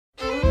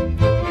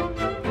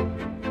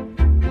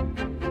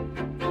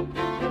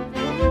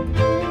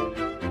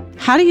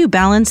How do you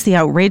balance the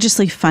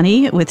outrageously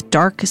funny with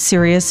dark,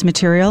 serious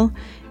material?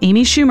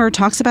 Amy Schumer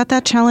talks about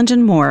that challenge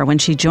and more when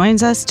she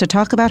joins us to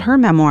talk about her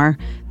memoir,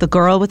 The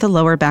Girl with the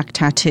Lower Back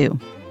Tattoo.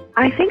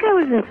 I think I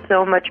was in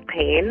so much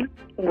pain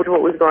with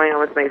what was going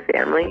on with my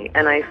family,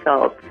 and I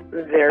felt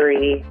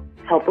very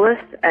helpless,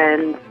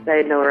 and I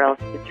had nowhere else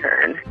to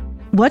turn.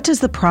 What does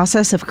the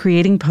process of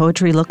creating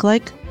poetry look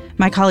like?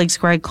 My colleagues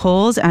Gregory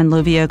Cowles and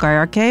Lovia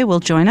Gayarke will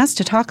join us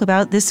to talk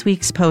about this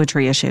week's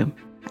poetry issue.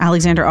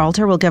 Alexander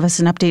Alter will give us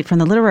an update from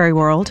the literary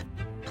world.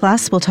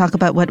 Plus, we'll talk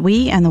about what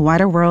we and the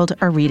wider world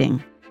are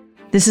reading.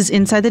 This is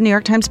Inside the New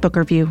York Times Book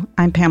Review.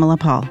 I'm Pamela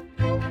Paul.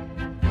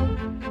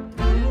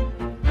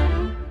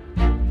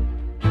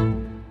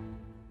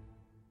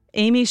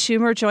 Amy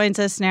Schumer joins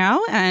us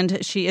now,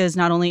 and she is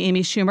not only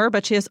Amy Schumer,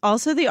 but she is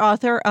also the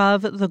author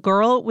of The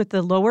Girl with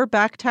the Lower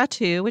Back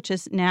Tattoo, which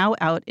is now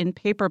out in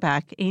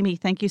paperback. Amy,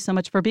 thank you so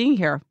much for being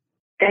here.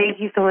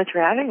 Thank you so much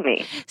for having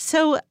me.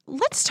 So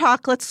let's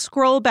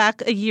scroll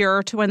back a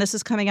year to when this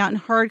is coming out in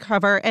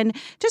hardcover and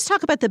just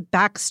talk about the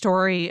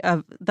backstory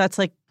of, that's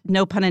like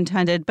no pun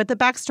intended, but the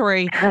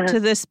backstory to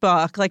this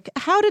book. Like,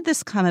 how did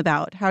this come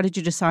about? How did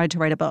you decide to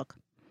write a book?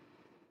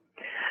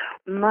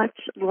 Much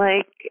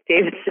like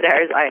David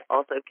Sedaris, I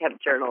also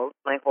kept journals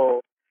my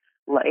whole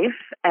life.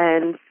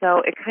 And so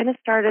it kind of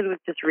started with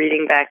just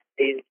reading back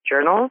these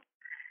journals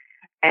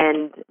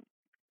and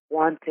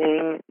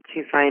wanting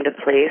to find a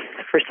place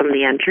for some of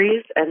the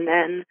entries. And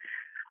then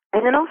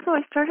also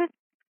I started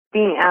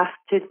being asked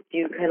to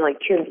do kind of like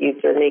tributes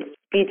or make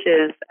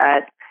speeches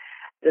at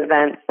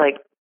events. Like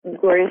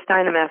Gloria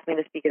Steinem asked me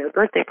to speak at her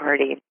birthday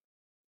party.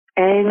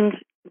 And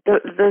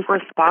the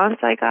response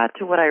I got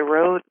to what I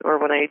wrote, or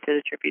when I did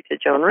a tribute to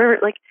Joan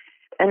Rivers,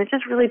 and it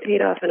just really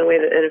paid off in a way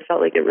that it felt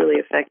like it really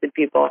affected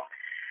people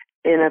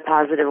in a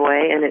positive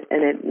way, and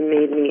it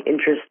made me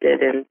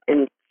interested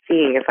in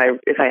seeing if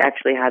I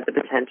actually had the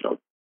potential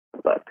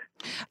to book.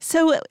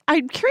 So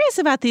I'm curious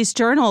about these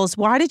journals.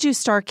 Why did you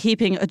start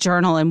keeping a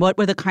journal, and what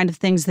were the kind of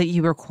things that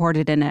you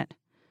recorded in it?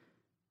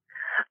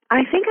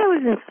 I think I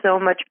was in so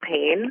much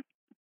pain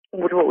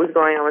with what was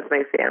going on with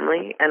my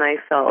family, and I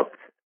felt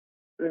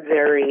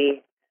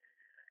very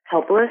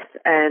helpless.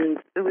 And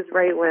it was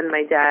right when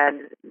my dad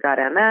got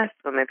MS,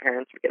 when my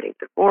parents were getting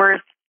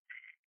divorced,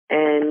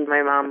 and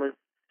my mom was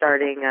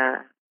starting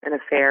an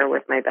affair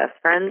with my best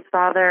friend's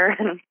father.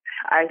 And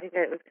I think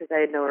it was because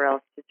I had nowhere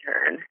else to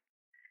turn.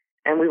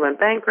 And we went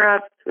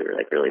bankrupt. We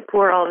were really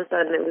poor all of a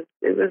sudden.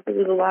 It was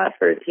a lot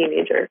for a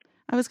teenager.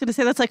 I was going to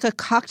say that's like a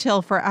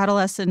cocktail for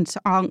adolescent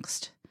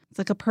angst. It's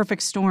like a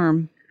perfect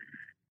storm.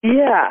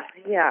 Yeah.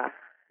 It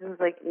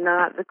was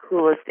not the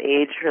coolest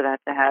age for that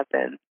to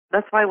happen.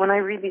 That's why when I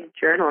read these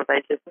journals,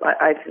 I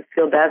just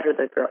feel bad for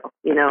the girl.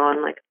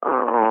 I'm like,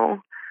 oh,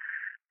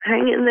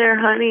 hang in there,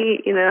 honey.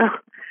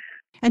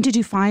 And did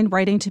you find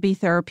writing to be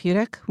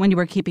therapeutic when you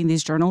were keeping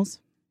these journals?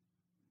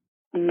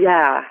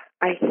 Yeah,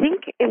 I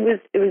think it was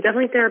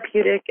definitely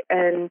therapeutic,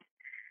 and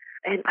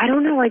I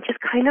don't know. I just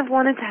kind of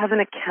wanted to have an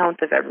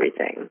account of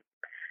everything.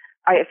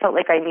 I felt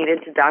like I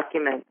needed to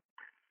document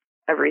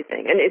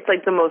everything. And it's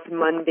the most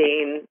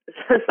mundane.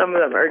 Some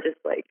of them are just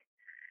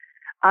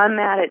I'm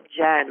mad at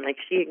Jen,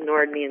 she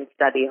ignored me in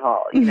study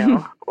hall,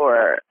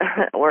 or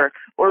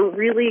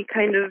really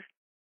kind of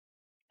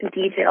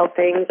detailed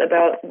things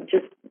about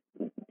just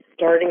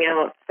starting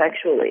out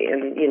sexually.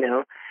 And,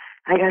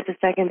 I got to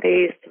second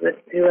base with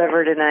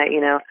whoever tonight,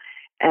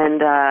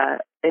 and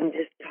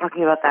just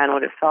talking about that and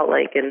what it felt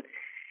like. And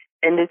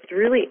it's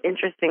really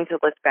interesting to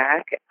look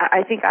back.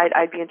 I think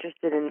I'd be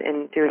interested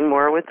in doing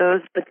more with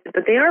those, but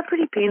they are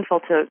pretty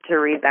painful to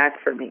read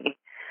back for me.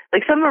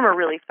 Some of them are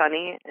really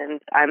funny, and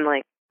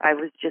I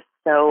was just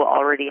so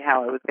already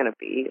how I was going to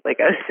be. I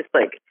was just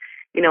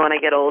when I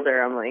get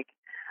older, I'm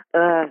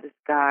this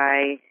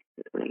guy,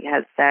 he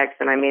had sex,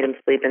 and I made him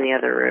sleep in the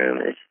other room.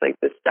 And it's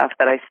just the stuff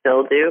that I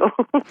still do,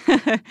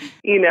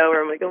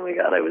 where I'm oh my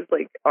God, I was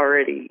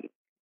already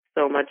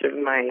so much of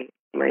my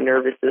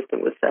nervous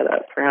system was set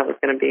up for how it was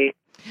going to be.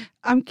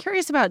 I'm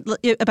curious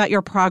about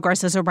your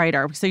progress as a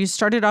writer. So you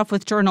started off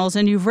with journals,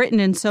 and you've written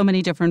in so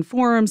many different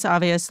forms,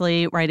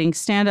 obviously, writing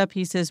stand-up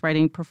pieces,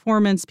 writing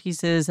performance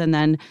pieces, and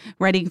then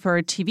writing for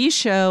a TV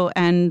show,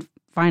 and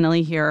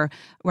finally here,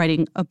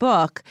 writing a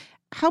book.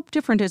 How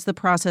different is the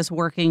process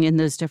working in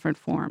those different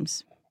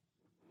forms?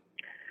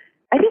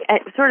 I think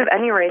sort of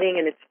any writing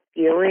and its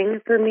feeling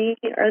for me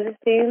are the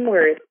same,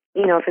 where if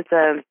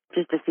it's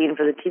just a scene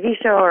for the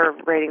TV show or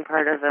writing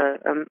part of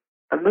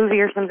a movie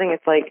or something,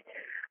 it's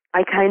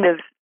I kind of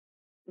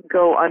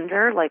go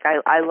under.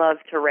 I love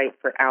to write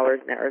for hours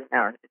and hours and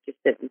hours. Just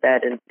sit in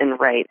bed and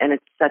write, and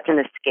it's such an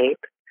escape.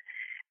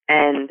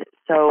 And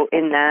so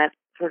in that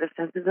sort of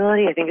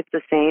sensibility, I think it's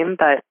the same,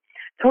 but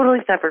totally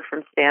separate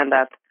from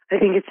stand-up. I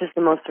think it's just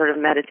the most sort of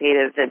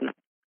meditative, and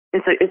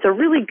it's a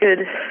really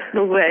good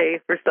way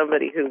for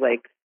somebody who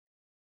likes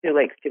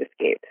to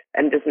escape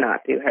and does not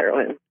do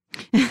heroin.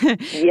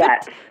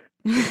 Yet.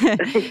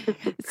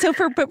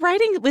 But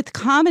writing with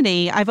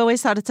comedy, I've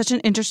always thought it's such an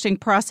interesting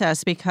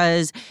process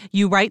because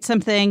you write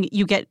something,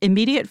 you get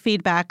immediate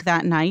feedback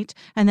that night,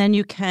 and then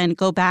you can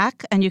go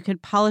back and you can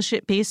polish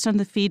it based on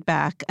the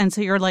feedback. And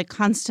so you're like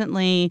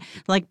constantly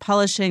like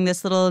polishing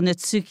this little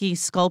Nitsuki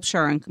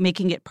sculpture and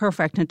making it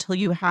perfect until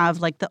you have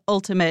like the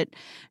ultimate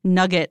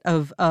nugget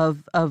of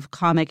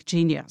comic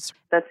genius.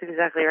 That's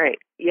exactly right.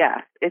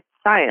 Yeah, it's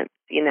science.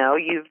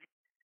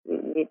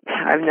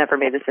 I've never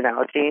made this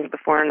analogy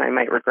before, and I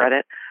might regret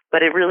it,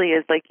 but it really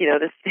is like,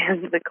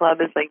 the club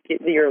is like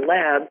your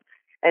lab.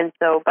 And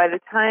so by the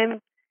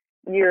time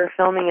you're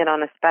filming it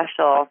on a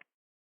special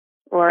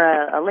or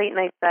a late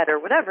night set or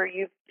whatever,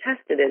 you've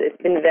tested it.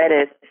 It's been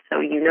vetted, so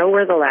you know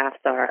where the laughs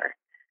are.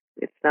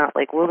 It's not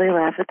like, will they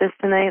laugh at this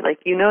tonight? Like,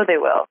 they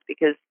will,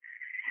 because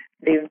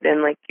they've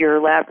been like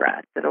your lab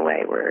rats in a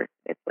way where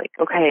it's like,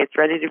 okay, it's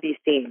ready to be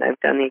seen. I've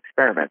done the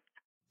experiment.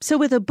 So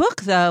with a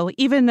book, though,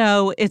 even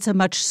though it's a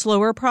much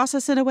slower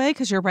process in a way,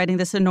 because you're writing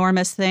this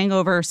enormous thing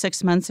over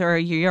 6 months or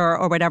a year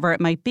or whatever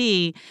it might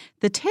be,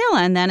 the tail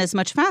end then is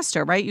much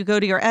faster, right? You go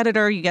to your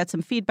editor, you get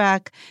some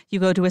feedback, you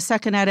go to a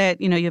second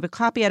edit, you have a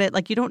copy edit.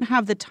 Like, you don't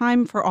have the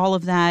time for all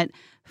of that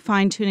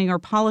fine-tuning or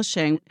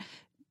polishing.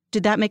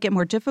 Did that make it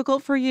more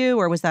difficult for you,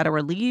 or was that a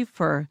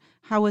relief, or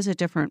how was it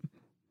different?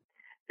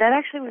 That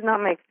actually was not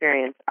my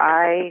experience.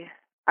 I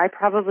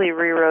probably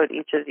rewrote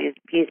each of these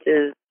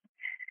pieces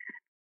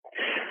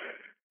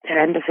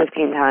 10 to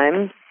 15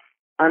 times,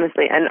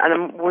 honestly. And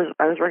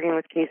I was working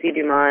with Casey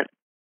Dumont,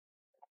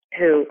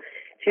 who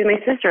she's my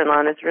sister-in-law,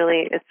 and it's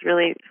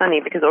really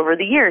funny because over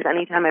the years,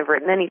 anytime I've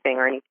written anything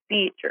or any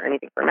speech or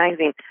anything for a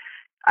magazine,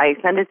 I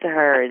send it to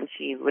her and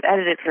she would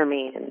edit it for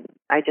me, and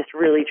I just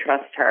really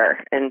trust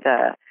her. And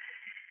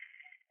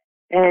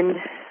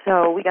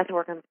so we got to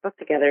work on this book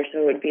together. So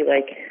it would be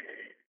like,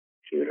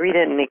 she would read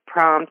it and make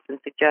prompts and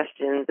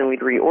suggestions, and we'd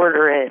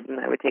reorder it, and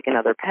I would take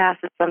another pass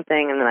at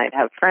something, and then I'd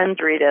have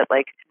friends read it.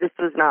 Like, this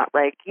was not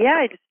like,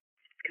 I just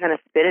kind of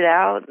spit it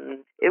out, and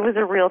it was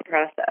a real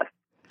process.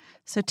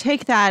 So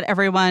take that,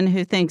 everyone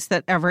who thinks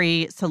that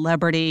every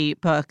celebrity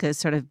book is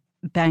sort of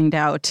banged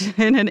out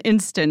in an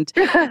instant.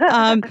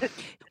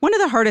 One of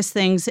the hardest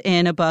things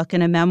in a book,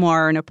 in a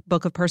memoir, in a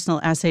book of personal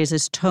essays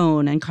is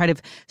tone and kind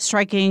of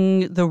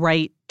striking the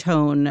right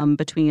tone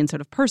between sort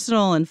of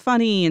personal and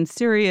funny and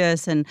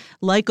serious and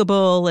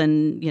likable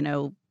and,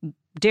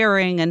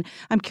 daring. And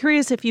I'm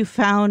curious if you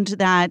found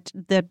that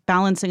the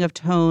balancing of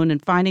tone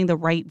and finding the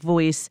right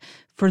voice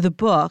for the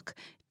book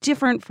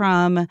different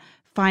from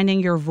finding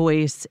your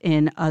voice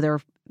in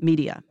other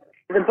media.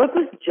 The book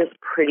was just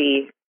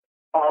pretty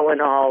all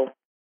in all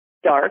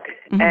dark.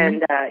 Mm-hmm.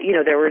 And,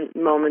 there were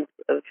moments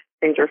of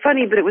things were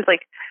funny, but it was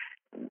like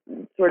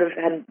sort of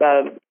had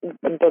a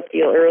book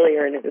deal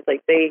earlier, and it was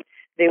like they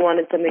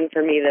wanted something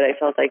for me that I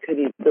felt I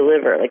couldn't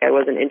deliver. Like, I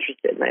wasn't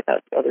interested, and I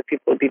thought other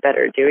people would be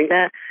better at doing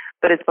that.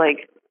 But it's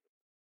like,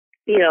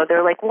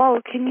 they're like, well,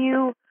 can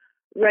you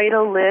write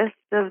a list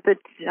of the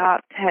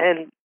top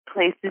 10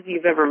 places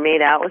you've ever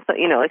made out with, like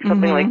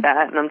something mm-hmm. like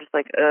that? And I'm just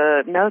like,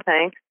 no,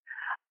 thanks.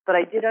 But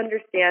I did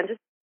understand, just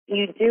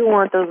you do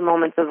want those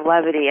moments of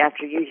levity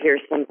after you hear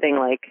something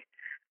like,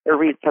 or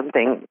read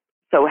something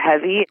so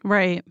heavy.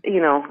 Right.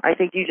 I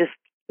think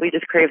we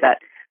just crave that.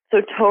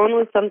 So tone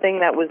was something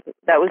that was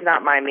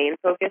not my main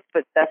focus,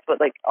 but that's what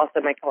like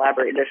also my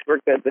collaborators were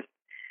good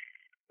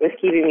with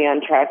keeping me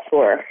on track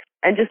for.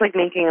 And just like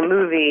making a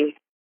movie,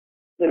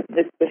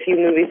 the few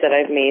movies that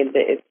I've made,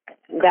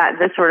 that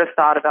this sort of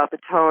thought about the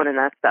tone and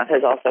that stuff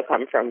has also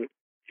come from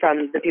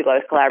the people I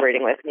was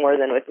collaborating with more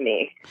than with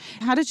me.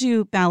 How did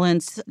you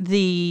balance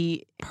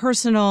the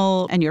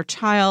personal and your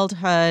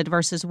childhood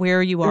versus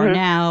where you are mm-hmm.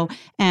 now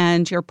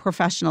and your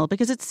professional?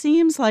 Because it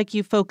seems like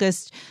you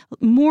focused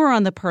more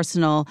on the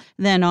personal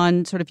than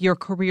on sort of your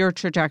career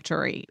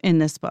trajectory in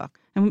this book.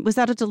 And was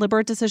that a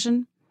deliberate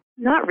decision?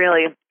 Not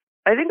really.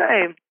 I think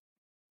I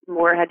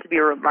more had to be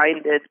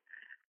reminded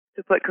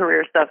to put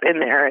career stuff in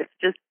there. It's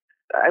just,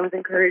 I was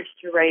encouraged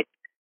to write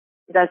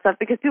that stuff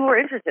because people were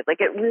interested.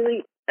 Like, it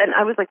really, and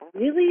I was like,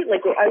 really?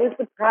 Like, I was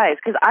surprised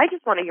because I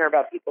just want to hear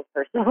about people's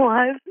personal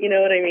lives, you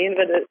know what I mean?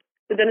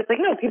 But then it's like,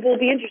 no, people will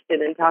be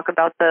interested and talk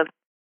about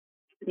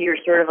your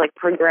sort of like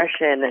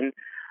progression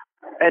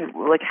and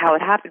like how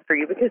it happened for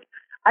you. Because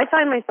I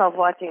find myself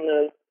watching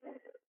those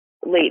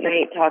late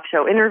night talk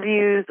show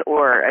interviews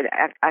or an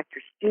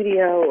actor's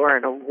studio or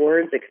an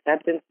awards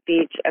acceptance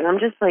speech, and I'm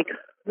just like,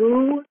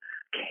 who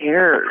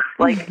cares?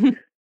 Like,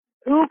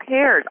 who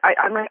cares?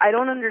 I'm like, I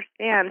don't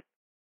understand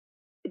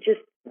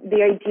just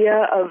the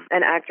idea of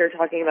an actor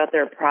talking about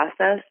their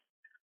process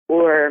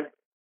or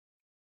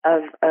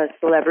of a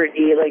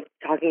celebrity like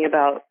talking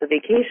about the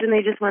vacation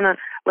they just went on.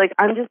 Like,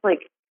 I'm just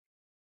like,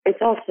 it's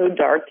all so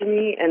dark to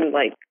me and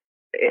like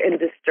and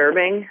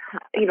disturbing.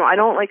 I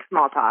don't like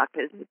small talk.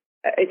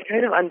 It's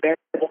kind of unbearable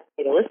for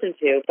me to listen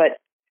to, but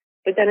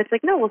then it's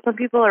like, no, well, some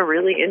people are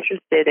really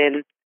interested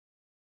in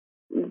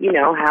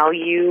how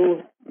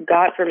you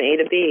got from A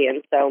to B,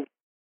 and so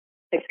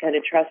just kind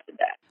of trusted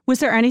that. Was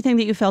there anything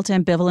that you felt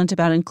ambivalent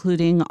about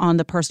including on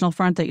the personal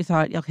front that you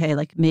thought, okay,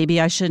 like maybe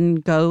I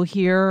shouldn't go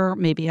here,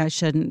 maybe I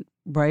shouldn't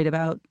write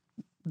about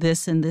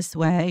this in this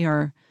way,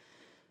 or?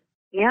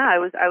 Yeah, I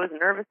was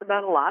nervous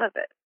about a lot of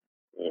it,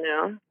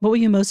 What were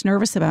you most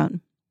nervous about?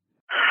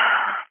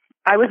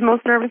 I was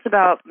most nervous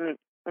about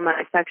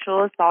my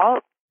sexual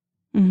assault.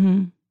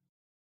 Mm-hmm.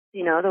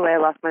 The way I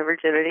lost my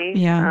virginity.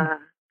 Yeah.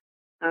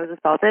 I was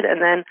assaulted,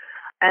 and then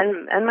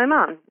and my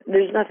mom.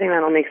 There's nothing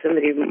that'll make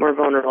somebody more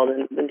vulnerable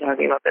than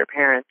talking about their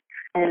parents.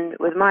 And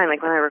with mine,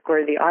 like when I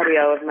recorded the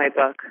audio of my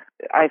book,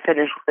 I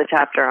finished the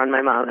chapter on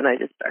my mom, and I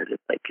just started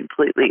like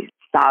completely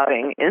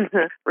sobbing in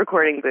the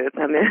recording booth.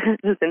 I'm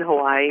just in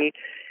Hawaii,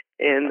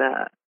 in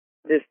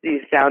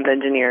these sound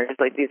engineers,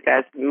 like these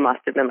guys must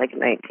have been like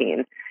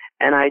 19,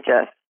 and I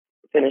just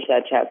finished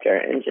that chapter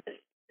and just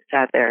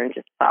sat there and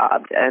just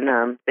sobbed,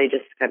 and they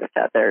just kind of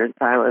sat there in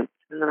silence,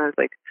 and then I was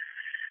like,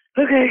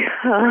 okay.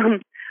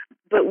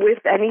 But with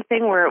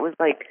anything where it was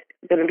like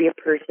going to be a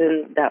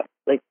person that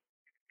like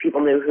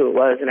people knew who it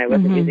was, and I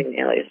wasn't using an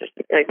alias or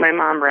something. Like my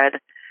mom read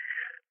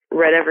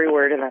every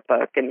word in that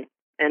book, and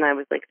I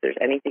was like, if there's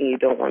anything you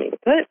don't want me to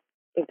put,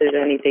 if there's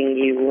anything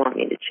you want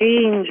me to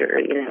change, or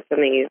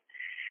something you.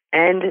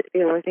 And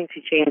the only thing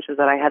she changed was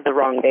that I had the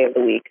wrong day of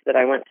the week that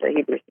I went to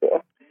Hebrew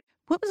school.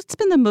 What's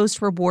been the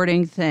most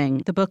rewarding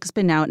thing? The book's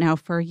been out now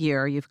for a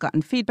year. You've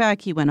gotten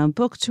feedback. You went on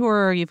book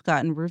tour. You've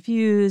gotten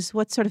reviews.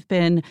 What's sort of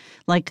been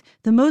like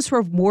the most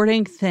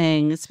rewarding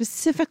thing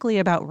specifically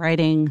about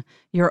writing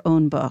your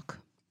own book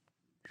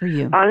for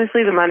you?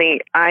 Honestly, the money.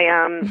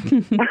 I'm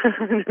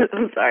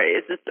sorry.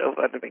 It's just so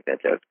fun to make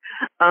that joke.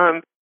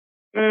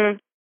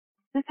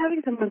 Just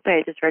having someone say,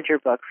 I just read your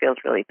book feels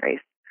really nice.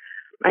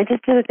 I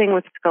just did a thing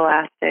with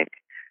Scholastic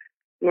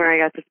where I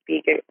got to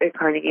speak at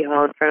Carnegie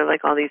Hall in front of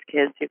like all these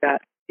kids who got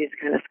these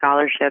kind of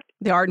scholarships.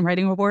 The Art and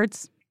Writing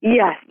Awards?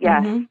 Yes.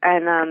 Mm-hmm.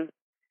 And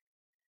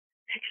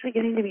actually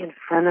getting to be in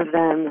front of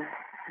them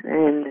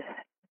and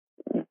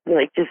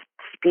like just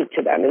speak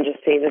to them and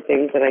just say the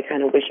things that I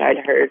kind of wish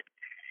I'd heard.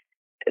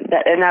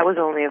 That was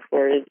only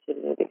afforded to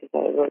me because I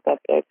wrote that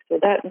book. So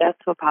that's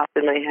what popped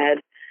in my head.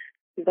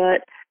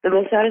 But the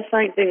most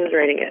satisfying thing was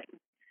writing it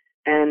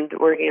and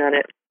working on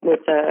it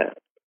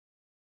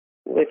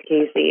with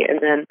Casey, and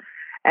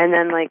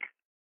then like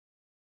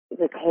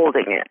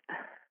holding it,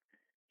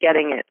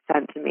 getting it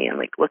sent to me, and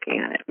like looking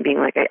at it and being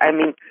like, I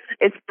mean,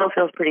 it still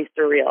feels pretty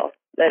surreal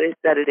that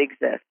it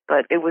exists,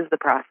 but it was the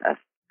process.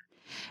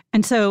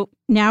 And so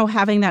now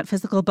having that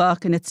physical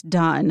book and it's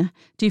done,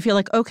 do you feel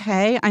like,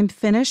 okay, I'm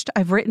finished,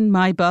 I've written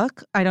my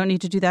book, I don't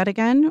need to do that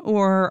again?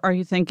 Or are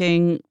you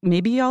thinking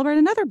maybe I'll write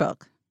another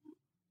book?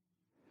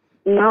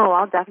 No,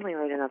 I'll definitely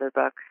write another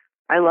book.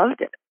 I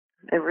loved it.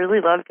 I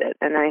really loved it.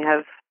 And I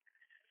have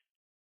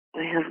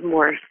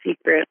more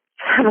secrets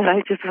that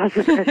I just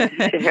wasn't ready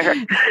to share.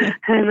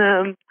 And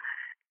I'm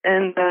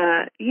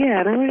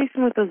reading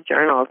some of those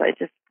journals. I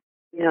just,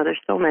 there's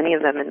so many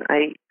of them, and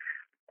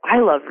I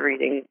love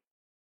reading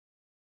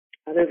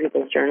other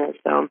people's journals.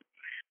 So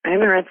I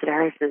haven't read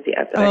Sedaris's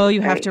yet.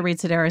 You have to read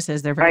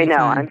Sedaris's. They're very fun. I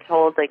know. Fun. I'm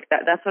told like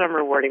that's what I'm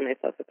rewarding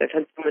myself with. I've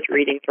done so much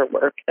reading for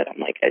work that I'm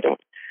like,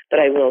 but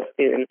I will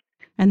soon.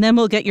 And then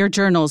we'll get your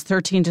journals,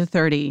 13 to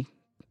 30.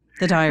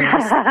 The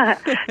diaries.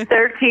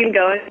 13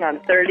 going on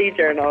 30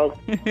 journals.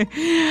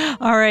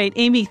 All right,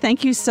 Amy,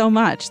 thank you so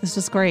much. This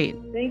was great.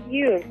 Thank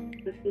you.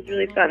 This was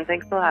really fun.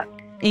 Thanks a lot.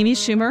 Amy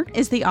Schumer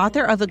is the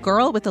author of The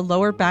Girl with the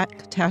Lower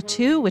Back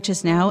Tattoo, which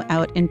is now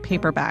out in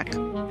paperback.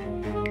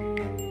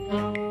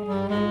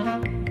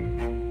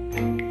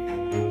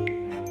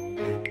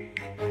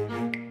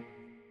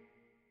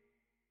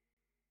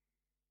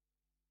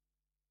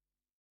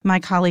 My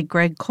colleague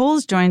Greg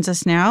Cowles joins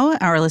us now.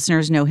 Our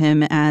listeners know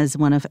him as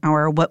one of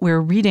our What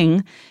We're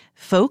Reading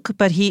folk,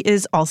 but he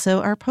is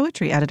also our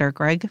poetry editor.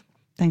 Greg,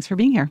 thanks for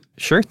being here.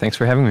 Sure. Thanks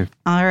for having me.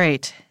 All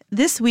right.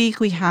 This week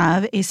we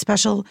have a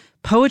special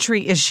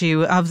poetry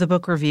issue of the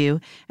book review,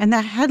 and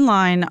the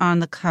headline on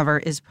the cover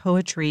is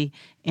Poetry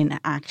in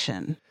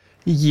Action.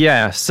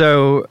 Yeah.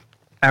 So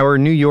our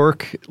New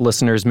York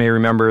listeners may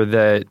remember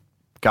that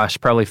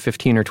probably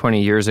 15 or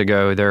 20 years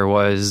ago, there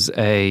was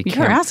a...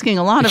 You're asking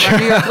a lot of our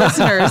New York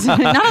listeners,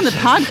 not on the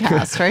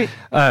podcast, right?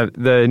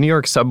 The New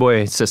York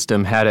subway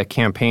system had a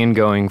campaign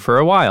going for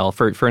a while,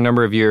 for a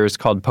number of years,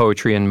 called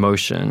Poetry in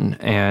Motion.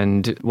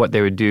 And what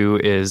they would do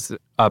is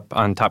up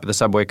on top of the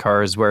subway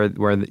cars where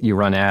you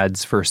run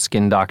ads for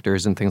skin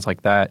doctors and things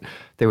like that,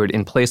 they would,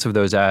 in place of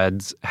those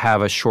ads,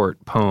 have a short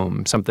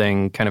poem,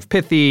 something kind of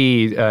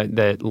pithy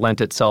that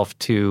lent itself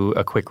to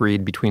a quick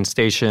read between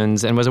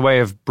stations and was a way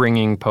of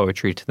bringing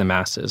poetry to the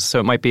masses. So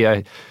it might be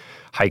a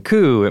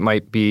haiku, it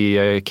might be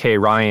a Kay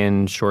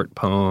Ryan short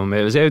poem.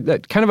 It was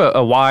kind of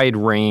a wide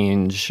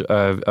range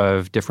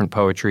of different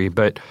poetry,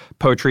 but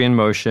Poetry in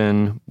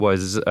Motion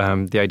was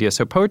the idea.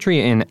 So Poetry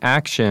in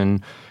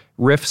Action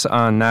riffs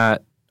on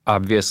that,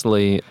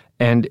 obviously.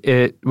 And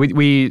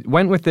we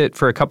went with it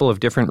for a couple of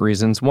different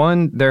reasons.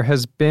 One, there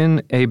has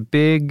been a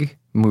big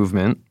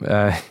movement,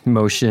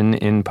 motion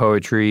in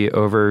poetry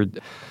over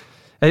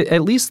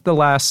at least the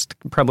last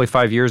probably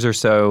 5 years or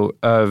so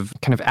of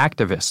kind of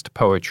activist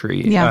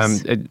poetry.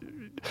 Yes.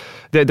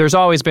 There's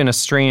always been a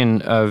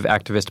strain of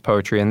activist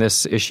poetry, and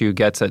this issue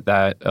gets at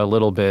that a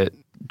little bit,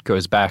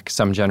 goes back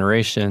some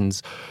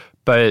generations.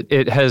 But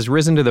it has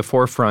risen to the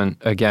forefront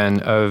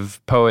again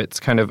of poets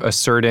kind of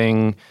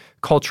asserting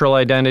cultural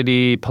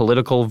identity,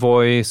 political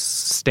voice,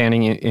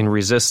 standing in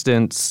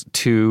resistance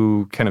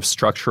to kind of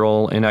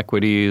structural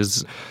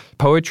inequities.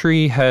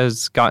 Poetry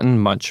has gotten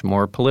much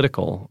more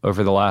political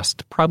over the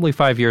last probably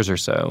 5 years or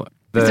so.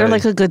 Is there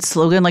like a good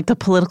slogan, like the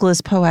political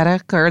is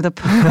poetic or the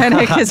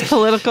poetic is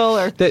political?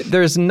 Or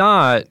There's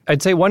not.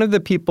 I'd say one of the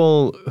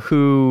people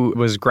who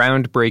was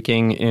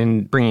groundbreaking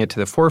in bringing it to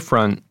the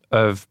forefront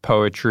of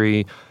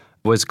poetry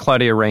was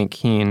Claudia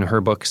Rankine,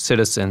 her book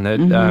Citizen,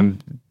 that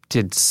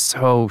did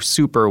so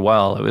super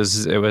well. It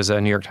was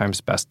a New York Times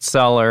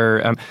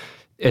bestseller.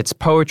 It's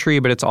poetry,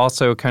 but it's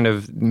also kind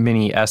of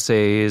mini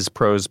essays,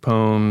 prose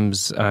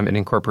poems. It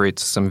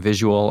incorporates some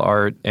visual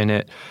art in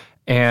it.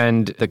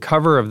 And the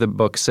cover of the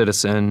book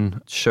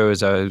Citizen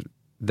shows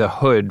the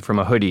hood from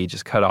a hoodie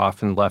just cut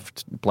off and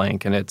left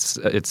blank. And it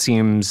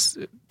seems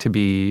to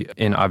be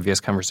in obvious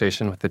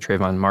conversation with the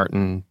Trayvon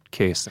Martin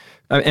case.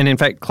 And in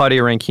fact,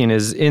 Claudia Rankine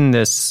is in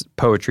this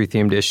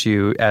poetry-themed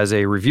issue as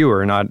a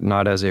reviewer,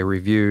 not as a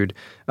reviewed.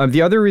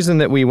 The other reason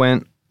that we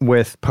went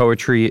with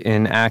poetry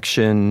in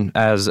action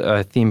as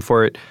a theme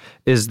for it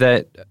is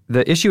that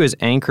the issue is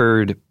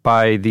anchored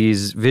by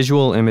these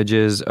visual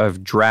images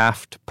of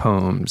draft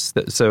poems.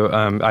 So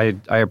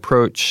I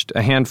approached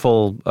a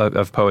handful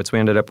of poets. We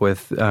ended up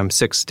with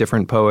 6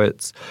 different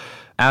poets,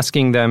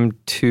 asking them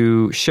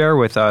to share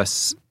with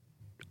us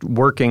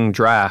working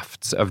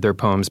drafts of their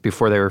poems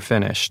before they were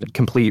finished,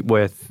 complete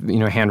with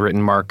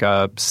handwritten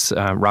markups.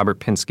 Robert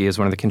Pinsky is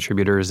one of the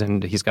contributors,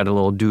 and he's got a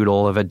little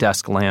doodle of a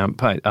desk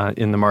lamp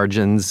in the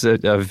margins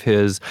of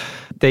his.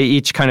 They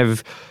each kind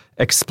of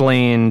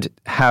explained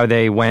how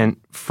they went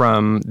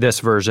from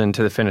this version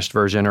to the finished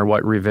version, or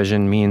what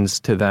revision means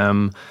to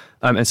them.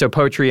 And so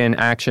poetry in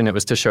action, it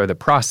was to show the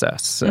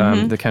process,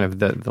 the kind of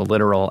the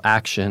literal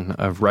action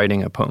of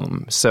writing a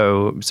poem.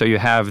 So you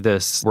have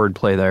this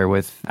wordplay there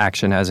with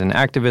action as in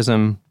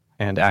activism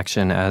and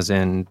action as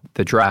in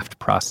the draft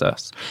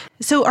process.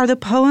 So are the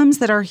poems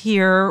that are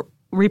here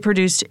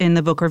reproduced in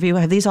the book review,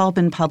 have these all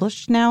been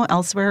published now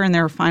elsewhere in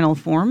their final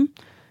form?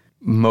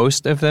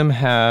 Most of them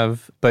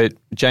have, but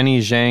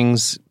Jenny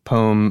Zhang's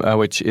poem,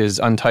 which is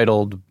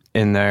untitled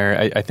in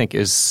there, I think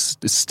is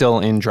still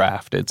in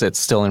draft. It's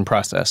still in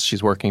process.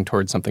 She's working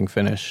towards something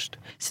finished.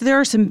 So there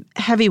are some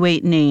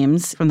heavyweight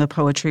names from the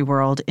poetry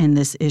world in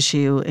this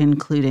issue,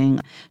 including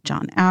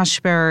John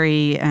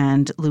Ashbery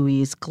and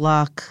Louise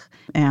Gluck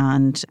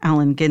and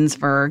Allen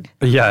Ginsberg.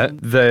 Yeah,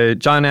 the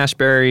John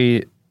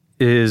Ashbery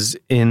is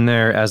in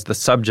there as the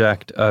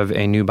subject of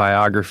a new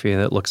biography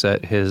that looks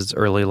at his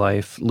early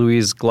life.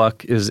 Louise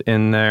Gluck is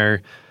in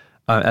there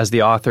as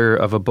the author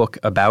of a book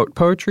about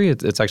poetry.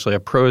 It's actually a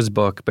prose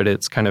book, but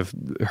it's kind of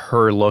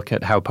her look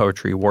at how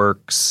poetry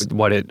works,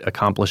 what it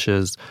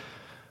accomplishes.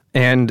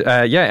 And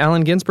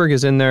Allen Ginsberg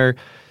is in there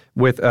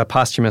with a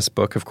posthumous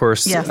book, of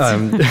course. Yes.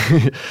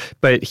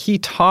 But he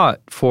taught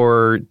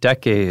for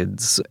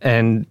decades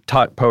and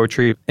taught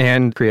poetry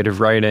and creative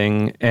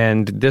writing.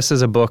 And this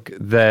is a book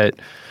that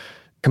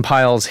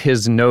compiles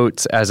his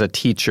notes as a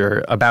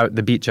teacher about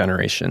the Beat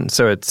generation.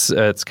 So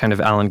it's kind of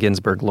Allen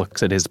Ginsberg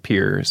looks at his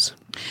peers.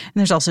 And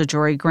there's also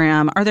Jory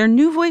Graham. Are there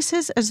new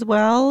voices as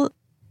well?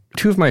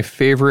 2 of my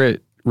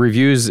favorite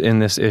reviews in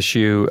this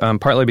issue,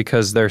 partly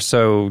because they're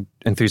so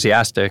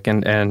enthusiastic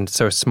and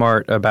so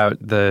smart about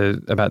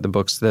the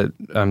books that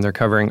they're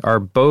covering, are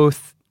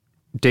both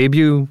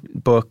debut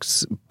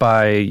books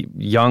by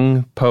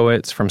young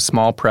poets from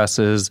small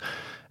presses.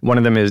 One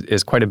of them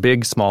is quite a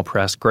big small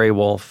press, Grey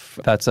Wolf.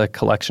 That's a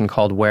collection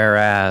called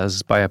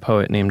Whereas by a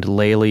poet named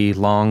Layli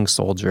Long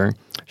Soldier.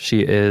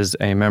 She is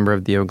a member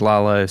of the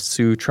Oglala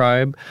Sioux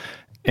tribe,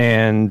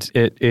 and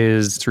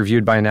it's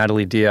reviewed by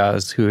Natalie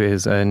Diaz, who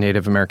is a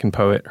Native American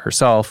poet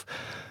herself.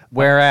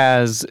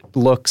 Whereas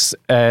looks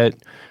at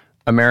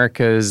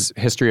America's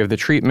history of the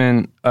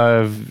treatment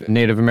of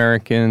Native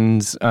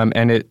Americans,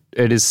 and it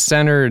is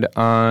centered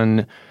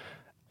on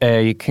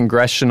a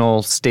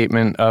congressional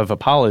statement of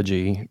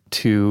apology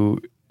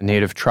to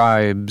Native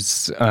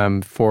tribes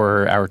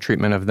for our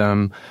treatment of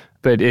them.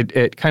 But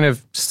it kind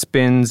of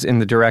spins in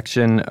the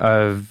direction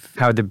of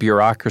how the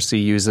bureaucracy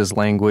uses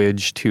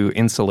language to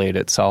insulate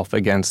itself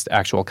against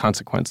actual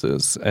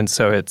consequences. And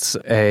so it's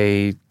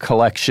a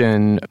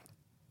collection,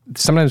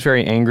 sometimes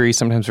very angry,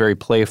 sometimes very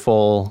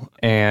playful,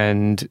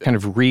 and kind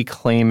of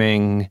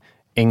reclaiming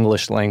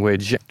English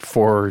language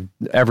for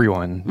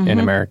everyone in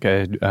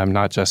America,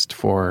 not just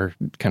for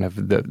kind of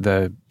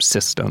the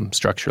system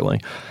structurally.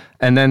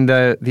 And then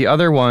the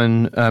other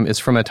one is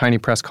from a tiny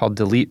press called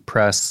Delete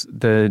Press.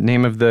 The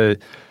name of the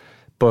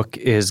book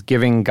is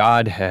Giving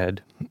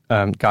Godhead.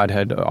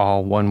 Godhead,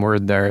 all one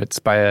word there. It's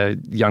by a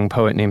young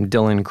poet named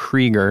Dylan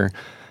Krieger.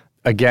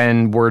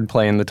 Again,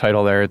 wordplay in the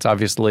title there. It's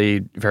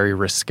obviously very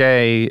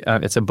risque.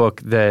 It's a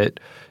book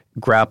that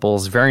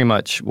grapples very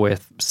much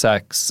with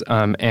sex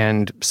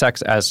and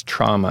sex as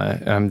trauma.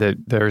 That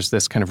there's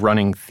this kind of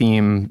running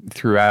theme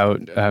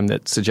throughout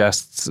that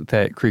suggests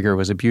that Krieger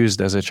was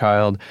abused as a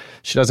child.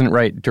 She doesn't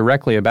write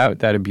directly about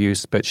that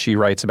abuse, but she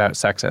writes about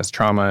sex as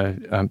trauma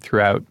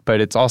throughout. But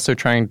it's also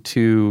trying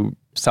to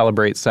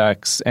celebrate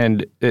sex,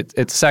 and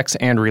it's sex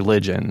and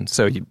religion.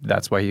 So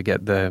that's why you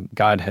get the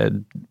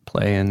Godhead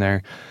play in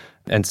there.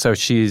 And so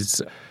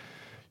she's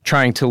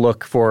trying to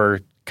look for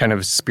kind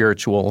of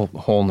spiritual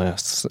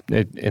wholeness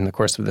in the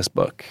course of this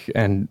book.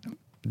 And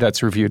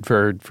that's reviewed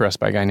for us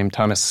by a guy named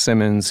Thomas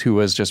Simmons, who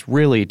was just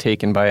really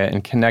taken by it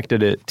and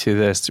connected it to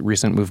this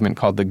recent movement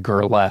called the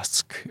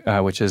Girlesque,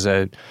 which is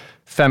a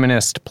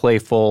feminist,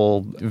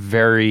 playful,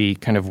 very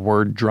kind of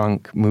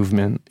word-drunk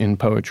movement in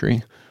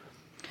poetry.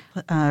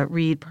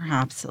 Read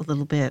perhaps a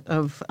little bit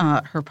of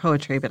her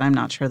poetry, but I'm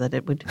not sure that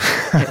it would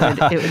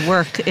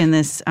work in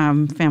this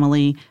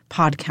family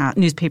podcast,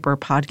 newspaper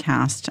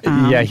podcast.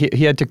 Yeah,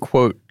 he had to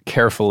quote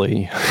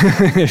carefully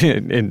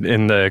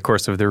in the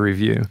course of the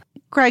review.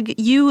 Greg,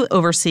 you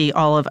oversee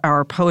all of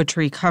our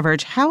poetry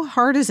coverage. How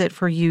hard is it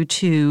for you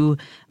to,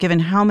 given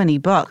how many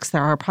books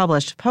there are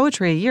published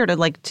poetry a year,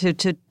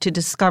 to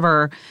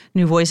discover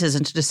new voices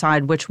and to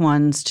decide which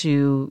ones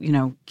to,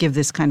 give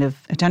this kind of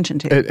attention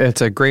to?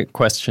 It's a great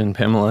question,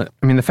 Pamela.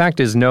 I mean, the fact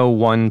is no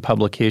one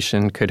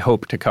publication could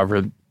hope to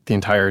cover the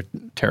entire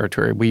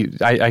territory.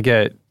 I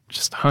get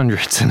just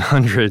hundreds and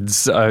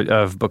hundreds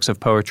of books of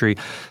poetry.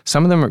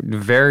 Some of them are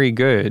very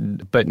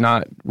good, but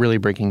not really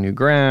breaking new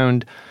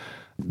ground.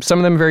 Some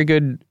of them very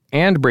good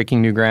and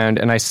breaking new ground,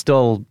 and I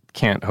still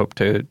can't hope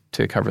to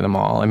cover them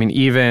all. I mean,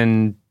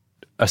 even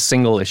a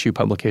single issue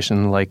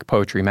publication like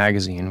Poetry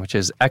Magazine, which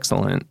is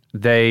excellent,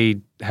 they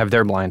have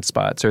their blind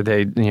spots, or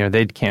they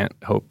can't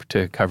hope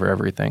to cover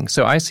everything.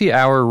 So I see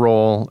our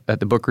role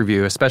at the book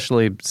review,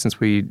 especially since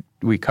we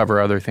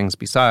cover other things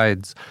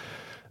besides,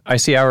 I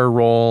see our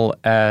role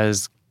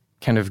as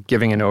kind of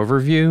giving an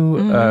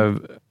overview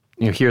of,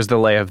 here's the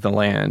lay of the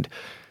land.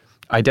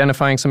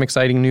 Identifying some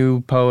exciting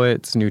new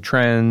poets, new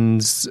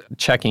trends,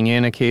 checking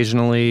in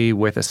occasionally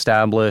with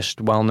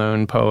established,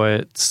 well-known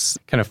poets,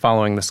 kind of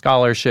following the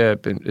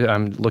scholarship,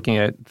 and looking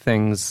at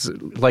things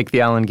like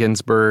the Allen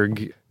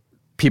Ginsberg,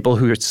 people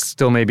who are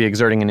still maybe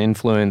exerting an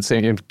influence,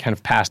 kind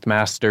of past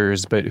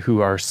masters, but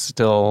who are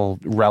still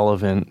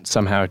relevant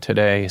somehow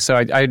today. So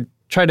I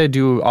try to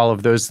do all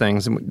of those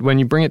things. When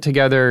you bring it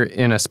together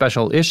in a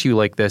special issue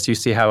like this, you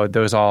see how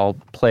those all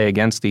play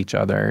against each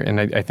other.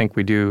 And I think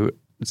we do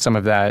some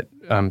of that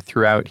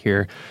throughout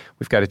here.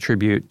 We've got a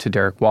tribute to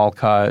Derek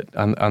Walcott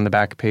on the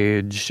back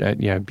page,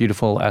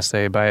 beautiful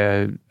essay by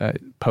a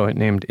poet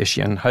named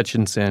Ishyan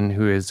Hutchinson,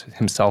 who is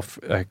himself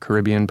a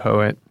Caribbean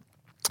poet,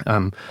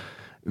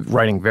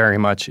 writing very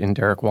much in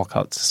Derek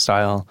Walcott's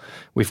style.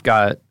 We've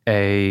got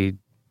a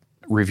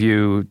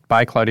review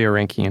by Claudia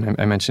Rankine.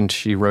 I mentioned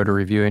she wrote a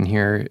review in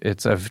here.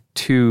 It's of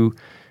two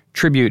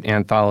tribute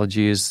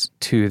anthologies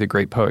to the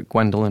great poet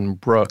Gwendolyn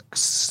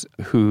Brooks,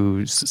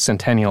 whose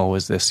centennial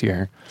was this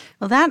year.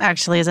 Well, that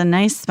actually is a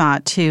nice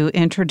spot to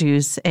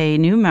introduce a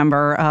new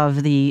member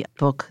of the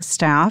book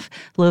staff,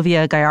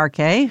 Lovia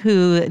Gayarke,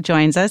 who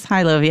joins us.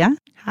 Hi, Lovia.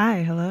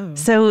 Hi, hello.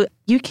 So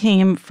you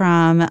came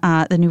from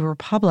the New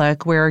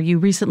Republic, where you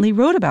recently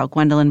wrote about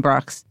Gwendolyn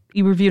Brooks.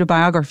 You reviewed a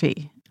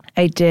biography.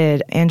 I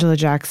did. Angela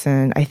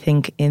Jackson, I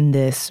think in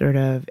this sort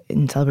of,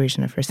 in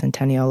celebration of her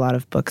centennial, a lot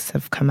of books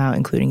have come out,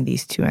 including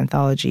these two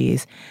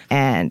anthologies.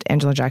 And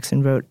Angela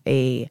Jackson wrote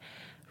a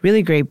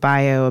really great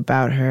bio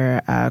about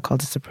her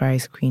called A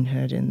Surprise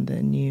Queenhood in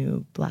the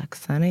New Black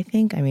Sun, I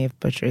think. I may have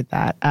butchered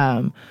that.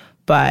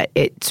 But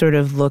it sort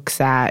of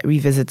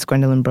revisits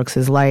Gwendolyn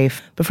Brooks's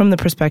life, but from the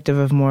perspective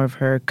of more of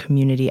her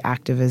community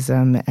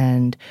activism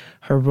and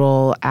her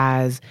role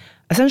as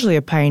essentially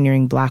a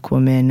pioneering Black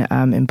woman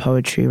in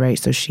poetry, right?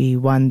 So she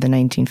won the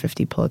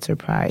 1950 Pulitzer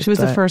Prize. She was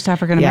the first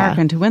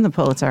African-American to win the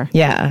Pulitzer.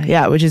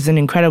 Yeah, which is an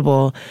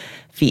incredible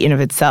feat in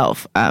of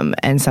itself,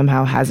 and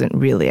somehow hasn't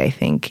really, I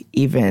think,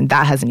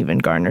 hasn't even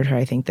garnered her,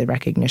 I think, the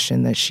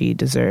recognition that she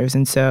deserves.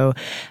 And so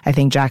I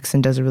think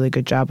Jackson does a really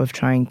good job of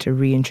trying to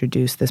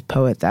reintroduce this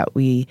poet that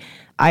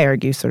I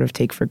argue, sort of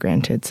take for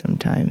granted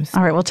sometimes.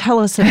 All right, well, tell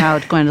us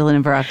about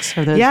Gwendolyn Brooks,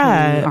 for those who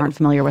aren't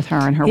familiar with her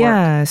and her work.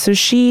 Yeah, so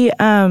she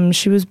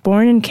was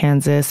born in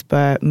Kansas,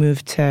 but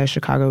moved to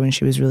Chicago when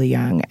she was really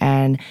young.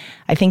 And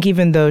I think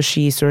even though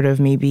she sort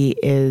of maybe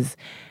is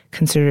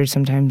considered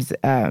sometimes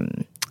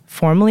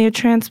formally a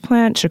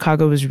transplant,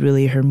 Chicago was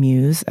really her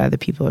muse, the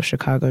people of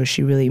Chicago.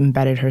 She really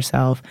embedded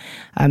herself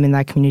in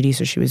that community,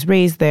 so she was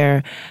raised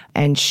there.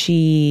 And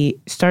she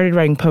started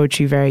writing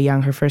poetry very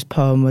young. Her first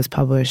poem was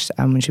published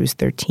when she was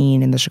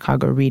 13 in the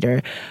Chicago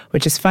Reader,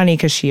 which is funny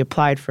because she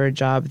applied for a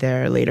job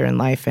there later in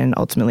life and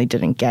ultimately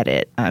didn't get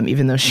it,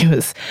 even though she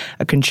was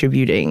a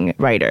contributing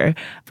writer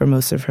for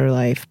most of her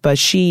life. But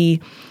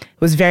she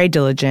was very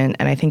diligent,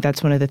 and I think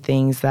that's one of the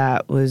things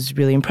that was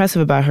really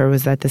impressive about her,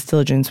 was that this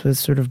diligence was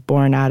sort of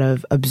born out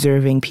of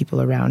observing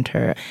people around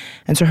her.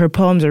 And so her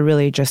poems are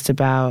really just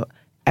about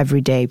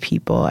everyday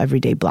people,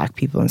 everyday Black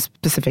people, and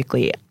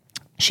specifically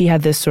she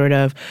had this sort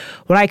of,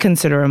 what I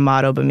consider a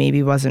motto, but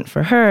maybe wasn't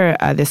for her,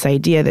 this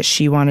idea that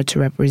she wanted to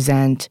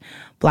represent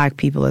Black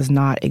people as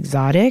not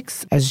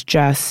exotics, as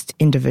just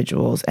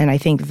individuals. And I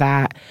think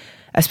that,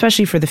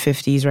 especially for the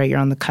 50s, right, you're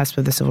on the cusp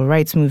of the civil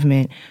rights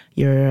movement,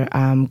 you're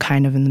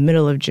kind of in the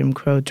middle of Jim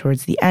Crow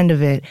towards the end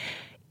of it,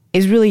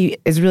 is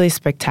really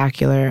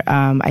spectacular.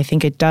 I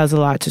think it does a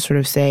lot to sort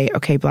of say,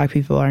 okay, Black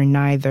people are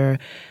neither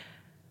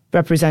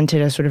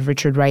represented as sort of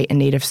Richard Wright, a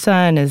native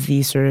son, as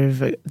the sort of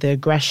the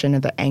aggression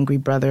of the angry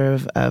brother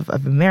of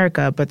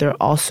America, but they're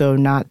also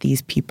not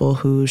these people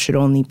who should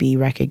only be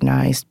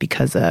recognized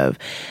because of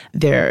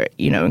their,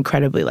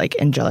 incredibly like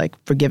angelic,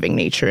 forgiving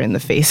nature in the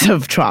face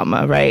of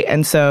trauma, right?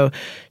 And so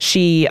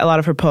a lot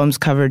of her poems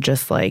cover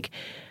just like,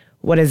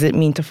 what does it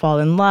mean to fall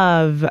in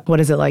love?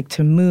 What is it like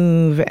to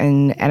move?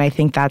 And I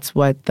think that's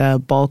what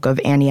the bulk of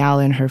Annie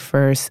Allen, her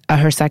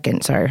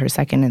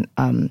second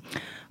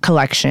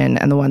collection,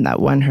 and the one that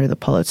won her the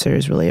Pulitzer,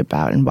 is really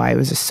about, and why it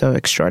was just so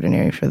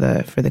extraordinary for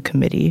the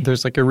committee.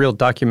 There's like a real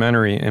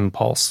documentary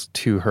impulse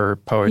to her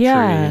poetry,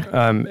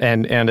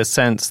 and a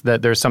sense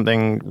that there's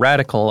something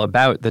radical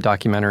about the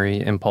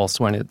documentary impulse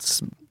when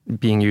it's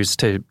being used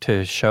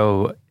to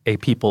show a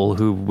people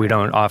who we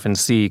don't often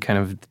see kind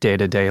of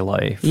day-to-day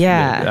life.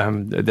 Yeah.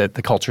 That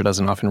the culture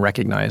doesn't often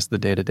recognize the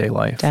day-to-day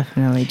life.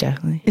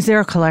 Definitely. Is there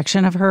a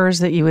collection of hers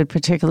that you would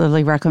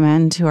particularly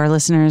recommend to our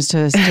listeners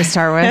to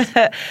start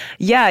with?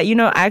 Yeah,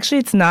 actually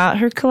it's not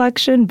her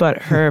collection,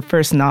 but her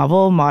first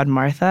novel, Maud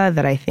Martha,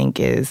 that I think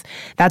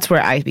that's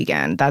where I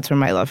began. That's where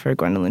my love for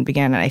Gwendolyn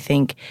began, and I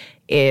think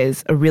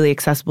is a really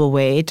accessible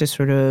way to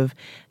sort of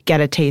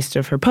get a taste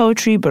of her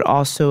poetry, but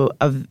also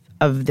of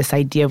this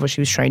idea of what she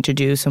was trying to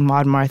do. So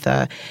Maud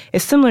Martha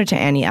is similar to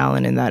Annie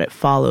Allen in that it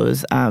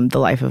follows the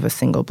life of a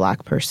single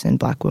Black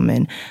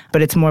woman,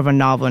 but it's more of a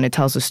novel, and it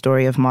tells the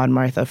story of Maud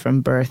Martha from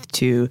birth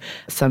to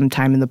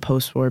sometime in the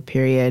post-war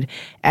period.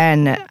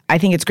 And I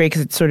think it's great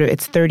because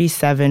it's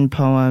 37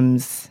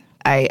 poems.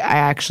 I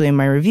actually, in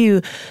my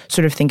review,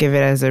 sort of think of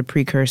it as a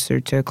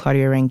precursor to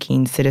Claudia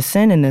Rankine's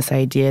Citizen, and this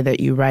idea that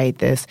you write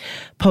this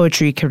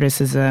poetry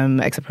criticism,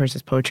 except hers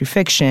is poetry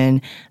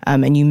fiction,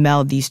 and you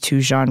meld these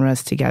two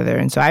genres together.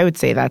 And so I would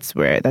say that's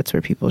where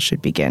people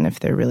should begin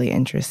if they're really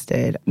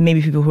interested.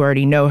 Maybe people who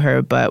already know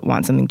her but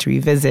want something to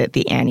revisit.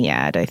 The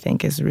Annie-ad, I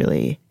think, is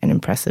really an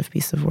impressive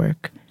piece of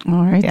work.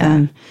 All right,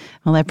 then.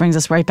 Well, that brings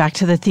us right back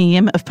to the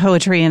theme of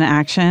poetry in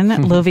action.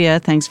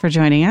 Luvia, thanks for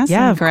joining us.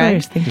 Yeah, and of Greg.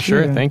 course. Thank you.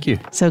 Sure, thank you.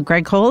 So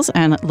Greg Cowles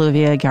and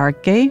Luvia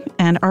Garke,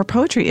 and our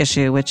poetry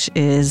issue, which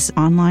is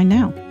online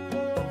now.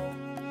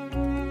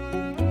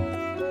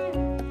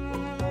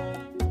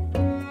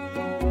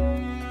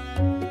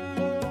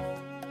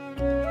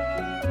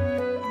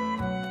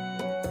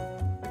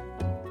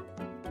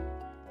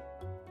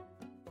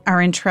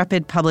 Our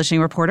intrepid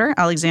publishing reporter,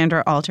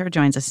 Alexandra Alter,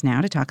 joins us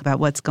now to talk about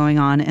what's going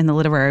on in the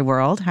literary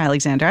world. Hi,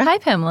 Alexandra. Hi,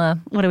 Pamela.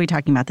 What are we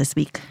talking about this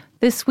week?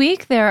 This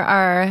week, there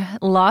are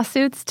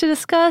lawsuits to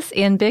discuss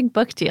and big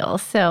book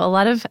deals. So a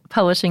lot of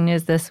publishing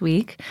news this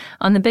week.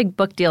 On the big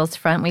book deals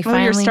front,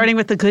 You're starting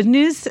with the good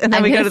news and then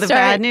I'm we go gonna to the start-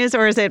 bad news,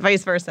 or is it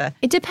vice versa?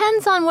 It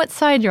depends on what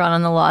side you're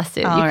on the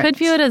lawsuit. All you right. could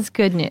view it as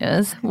good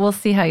news. We'll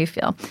see how you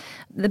feel.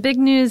 The big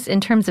news in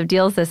terms of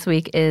deals this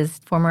week is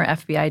former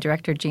FBI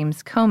Director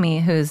James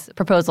Comey, whose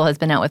proposal has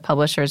been out with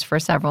publishers for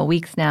several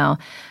weeks now,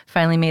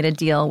 finally made a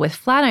deal with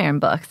Flatiron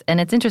Books.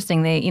 And it's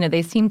interesting,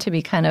 they seem to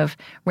be kind of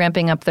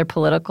ramping up their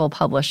political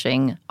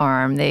publishing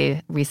arm.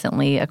 They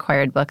recently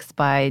acquired books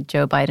by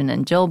Joe Biden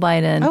and Jill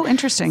Biden. Oh,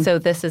 interesting. So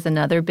this is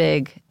another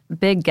big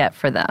get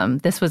for them.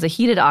 This was a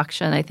heated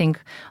auction. I think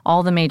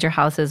all the major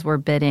houses were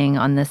bidding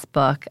on this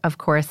book. Of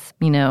course,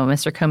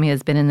 Mr. Comey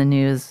has been in the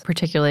news,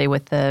 particularly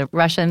with the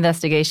Russia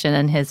investigation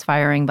and his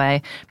firing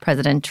by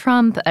President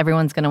Trump.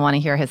 Everyone's going to want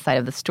to hear his side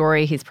of the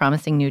story. He's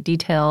promising new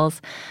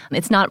details.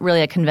 It's not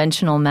really a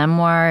conventional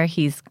memoir.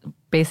 He's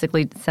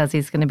basically says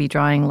he's going to be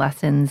drawing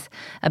lessons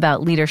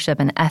about leadership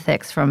and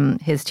ethics from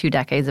his 2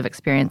 decades of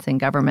experience in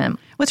government.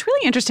 What's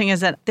really interesting is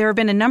that there have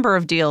been a number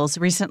of deals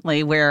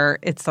recently where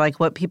it's like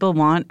what people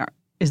want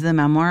is the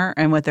memoir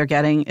and what they're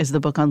getting is the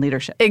book on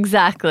leadership.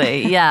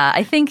 Exactly. Yeah.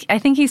 I think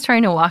he's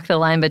trying to walk the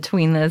line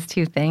between those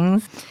two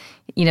things.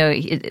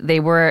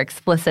 They were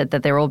explicit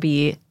that there will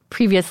be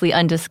previously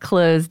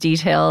undisclosed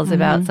details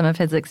about some of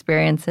his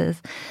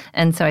experiences.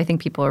 And so I think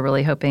people are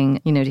really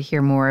hoping, to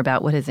hear more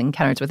about what his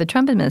encounters with the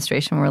Trump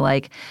administration were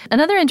like.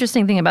 Another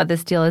interesting thing about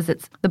this deal is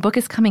the book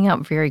is coming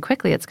out very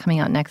quickly. It's coming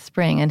out next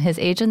spring. And his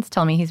agents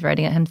tell me he's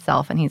writing it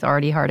himself and he's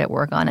already hard at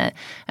work on it.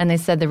 And they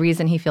said the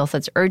reason he feels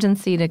such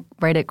urgency to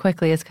write it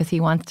quickly is because he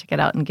wants to get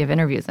out and give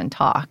interviews and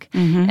talk.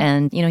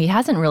 And, he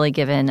hasn't really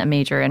given a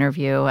major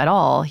interview at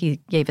all. He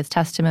gave his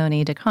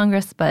testimony to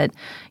Congress, but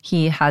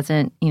he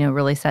hasn't,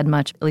 really said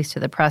much, at least to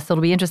the press. So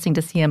it'll be interesting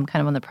to see him kind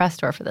of on the press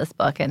tour for this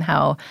book and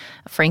how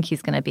frank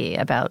he's going to be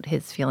about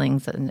his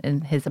feelings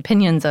and his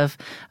opinions of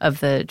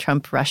the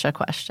Trump-Russia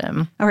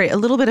question. All right, a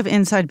little bit of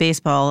inside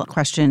baseball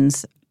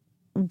questions.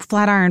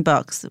 Flatiron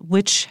Books,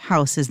 which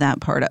house is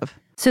that part of?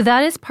 So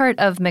that is part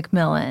of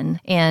Macmillan.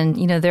 And,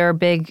 there are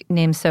big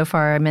names so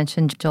far. I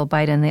mentioned Jill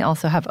Biden. They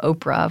also have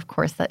Oprah, of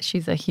course, that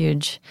she's a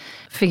huge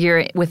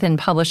figure within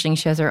publishing.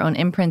 She has her own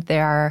imprint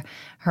there,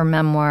 her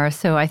memoir.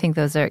 So I think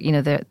those are,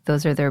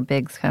 those are their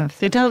big kind of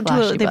They've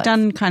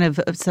done kind of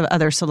some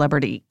other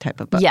celebrity type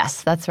of books.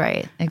 Yes, that's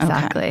right.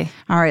 Exactly. Okay.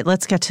 All right,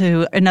 let's get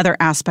to another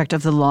aspect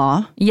of the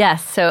law.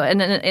 Yes. So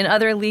in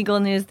other legal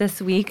news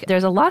this week,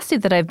 there's a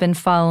lawsuit that I've been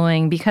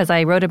following because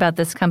I wrote about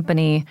this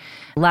company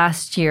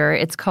last year.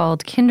 It's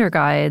called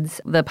Kinderguides.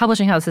 The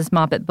publishing house is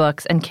Moppet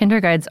Books, and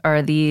Kinderguides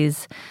are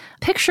these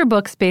picture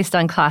books based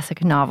on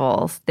classic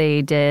novels.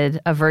 They did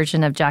a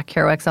version of Jack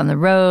Kerouac's On the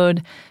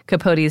Road,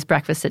 Capote's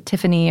Breakfast at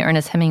Tiffany,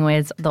 Ernest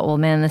Hemingway's The Old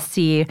Man and the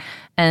Sea,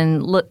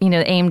 and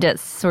aimed at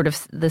sort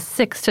of the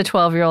 6 to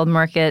 12-year-old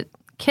market.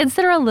 Kids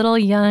that are a little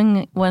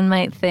young, one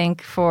might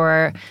think,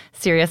 for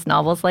serious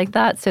novels like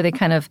that. So they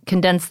kind of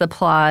condense the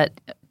plot,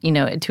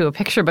 into a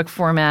picture book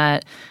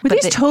format. Were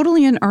these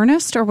totally in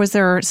earnest, or was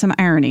there some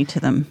irony to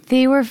them?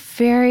 They were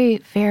very,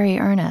 very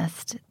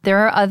earnest. There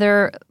are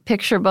other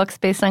picture books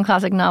based on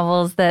classic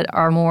novels that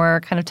are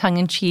more kind of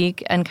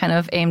tongue-in-cheek and kind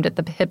of aimed at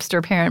the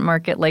hipster parent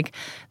market. Like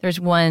there's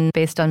one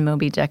based on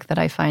Moby Dick that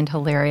I find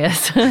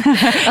hilarious.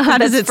 How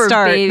does it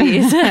start?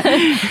 Babies.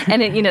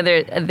 And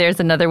there's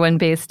another one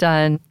based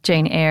on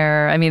Jane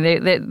Eyre. I mean,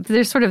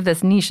 there's sort of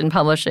this niche in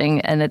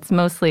publishing, and it's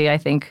mostly, I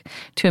think,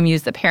 to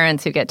amuse the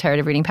parents who get tired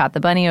of reading Pat the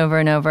Bunny over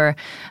and over.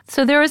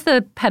 So there was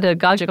the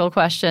pedagogical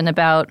question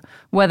about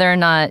whether or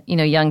not,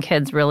 young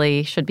kids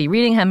really should be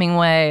reading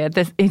Hemingway at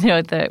this,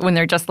 when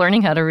they're just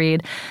learning how to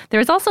read. There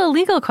was also a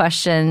legal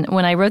question.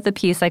 When I wrote the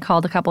piece, I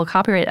called a couple of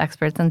copyright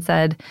experts and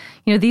said,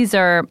 these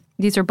are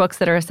books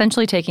that are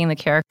essentially taking the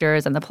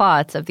characters and the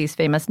plots of these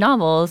famous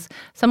novels,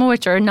 some of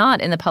which are not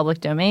in the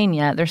public domain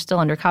yet. They're still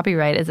under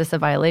copyright. Is this a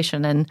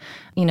violation? And,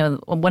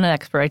 one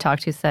expert I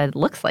talked to said,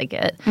 looks like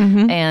it.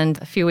 Mm-hmm.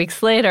 And a few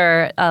weeks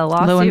later, a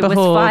lawsuit was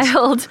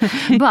filed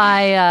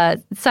by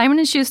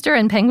Simon & Schuster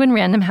and Penguin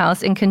Random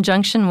House in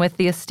conjunction with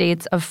the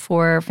estates of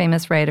 4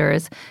 famous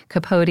writers,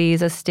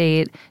 Capote's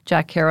estate,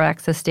 Jack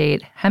Kerouac's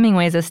estate,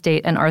 Hemingway's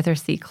estate, and Arthur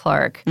C.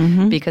 Clarke,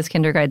 because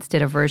Kinderguides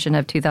did a version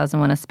of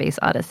 2001: A Space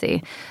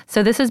Odyssey.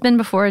 So this has been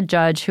before a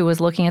judge who was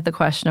looking at the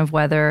question of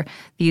whether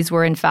these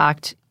were in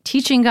fact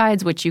teaching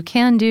guides, which you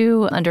can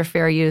do under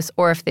fair use,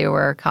 or if they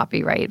were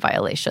copyright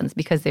violations,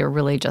 because they were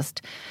really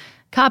just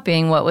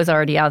copying what was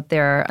already out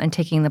there and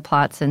taking the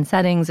plots and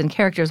settings and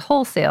characters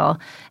wholesale.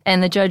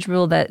 And the judge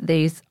ruled that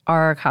these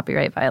are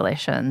copyright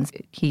violations.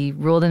 He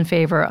ruled in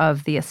favor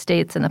of the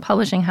estates and the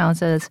publishing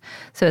houses.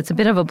 So it's a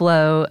bit of a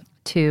blow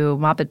to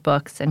Moppet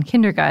Books and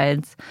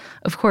Kinderguides.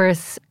 Of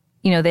course,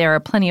 there are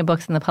plenty of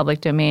books in the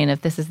public domain.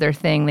 If this is their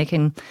thing, they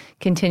can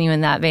continue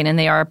in that vein. And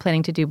they are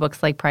planning to do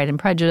books like Pride and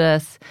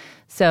Prejudice.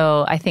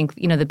 So I think,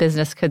 the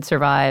business could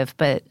survive,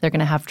 but they're going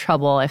to have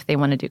trouble if they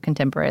want to do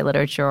contemporary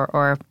literature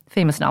or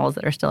famous novels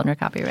that are still under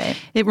copyright.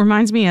 It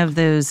reminds me of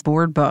those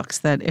board books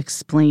that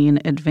explain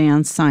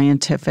advanced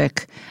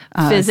scientific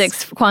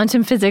physics,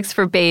 quantum physics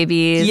for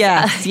babies.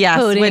 Yes,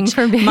 coding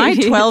for babies. My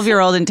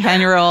 12-year-old and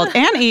 10-year-old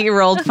and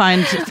 8-year-old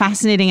find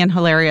fascinating and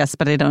hilarious,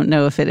 but I don't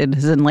know if it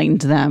has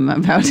enlightened them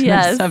about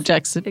those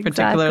subjects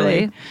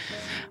particularly. Exactly.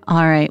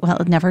 All right. Well,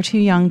 never too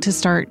young to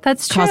start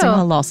causing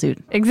a lawsuit.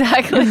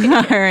 Exactly.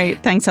 All right.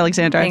 Thanks,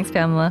 Alexandra. Thanks,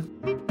 Pamela.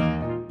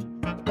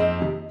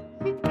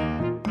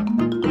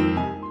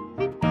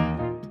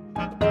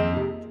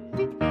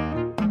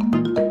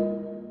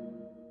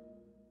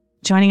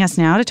 Joining us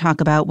now to talk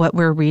about what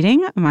we're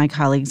reading, my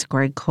colleagues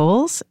Greg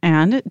Cowles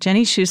and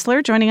Jenny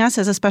Schuessler joining us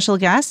as a special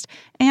guest,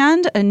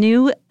 and a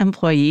new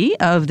employee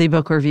of the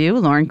Book Review,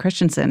 Lauren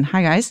Christensen.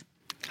 Hi, guys.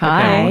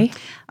 Hi.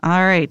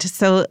 All right.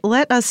 So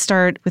let us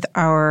start with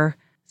our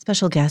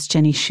special guest,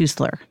 Jenny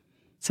Schuessler.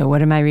 So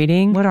what am I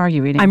reading? What are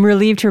you reading? I'm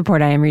relieved to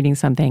report I am reading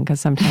something, because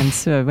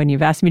sometimes when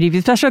you've asked me to be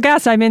a special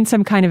guest, I'm in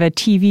some kind of a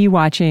TV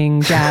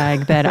watching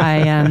jag that I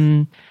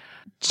am.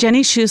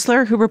 Jenny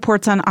Schuessler, who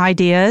reports on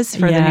ideas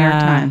for the New York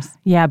Times.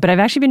 Yeah, but I've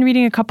actually been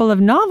reading a couple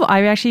of novels.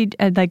 I actually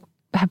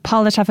have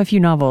polished off a few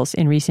novels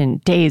in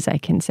recent days, I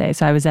can say.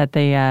 So I was at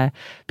the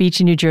beach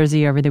in New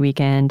Jersey over the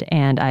weekend,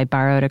 and I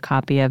borrowed a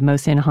copy of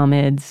Mohsin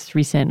Hamid's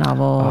recent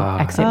novel,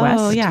 Exit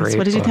West. Oh, yes.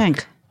 What did you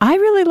think? I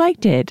really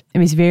liked it. It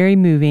was very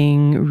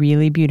moving,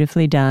 really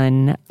beautifully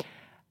done.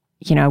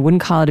 I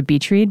wouldn't call it a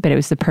beach read, but it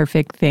was the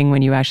perfect thing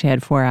when you actually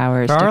had 4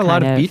 hours. There are a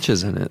lot of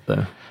beaches in it,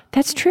 though.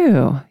 That's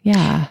true.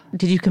 Yeah.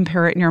 Did you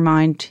compare it in your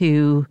mind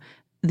to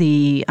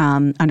the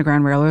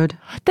Underground Railroad?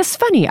 That's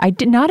funny. I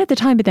did not at the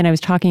time, but then I was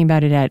talking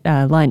about it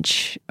at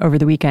lunch over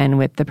the weekend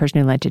with the person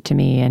who lent it to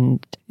me,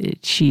 and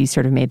she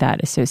sort of made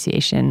that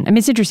association. I mean,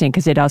 it's interesting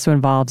because it also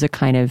involves a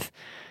kind of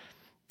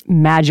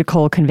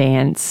magical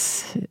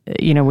conveyance,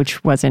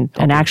 which wasn't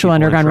an actual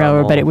Underground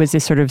Railroad, but it was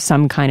this sort of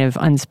some kind of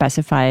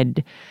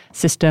unspecified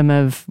system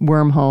of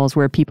wormholes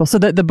where people. So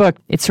the book,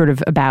 it's sort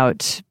of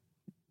about.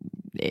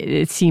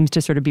 It seems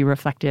to sort of be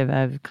reflective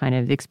of kind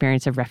of the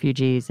experience of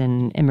refugees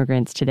and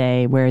immigrants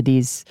today, where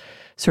these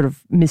sort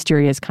of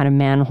mysterious kind of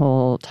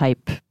manhole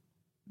type,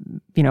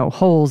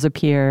 holes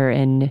appear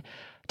in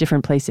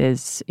different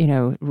places,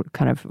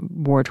 kind of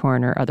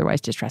war-torn or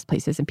otherwise distressed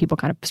places, and people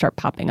kind of start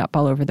popping up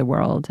all over the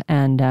world.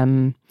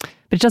 And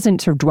but it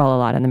doesn't sort of dwell a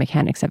lot on the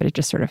mechanics of it. It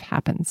just sort of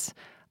happens.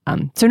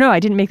 So no, I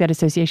didn't make that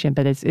association,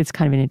 but it's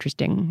kind of an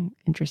interesting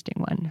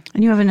one.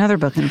 And you have another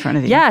book in front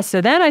of you. Yeah,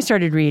 so then I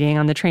started reading,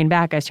 on the train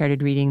back, I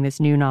started reading this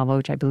new novel,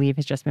 which I believe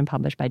has just been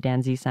published by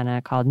Dan Senna,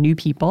 called New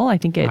People. I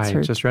think it's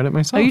I just read it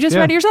myself. Oh, you just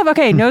read it yourself?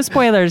 Okay, no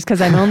spoilers, because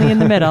I'm only in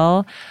the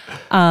middle.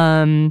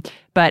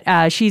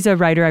 But she's a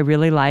writer I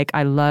really like.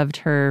 I loved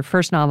her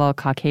first novel,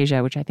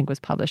 Caucasia, which I think was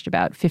published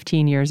about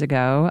 15 years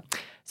ago.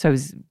 So I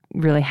was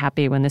really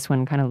happy when this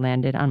one kind of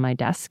landed on my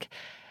desk.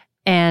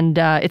 And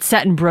it's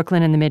set in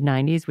Brooklyn in the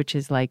mid-'90s, which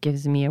is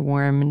gives me a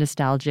warm,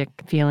 nostalgic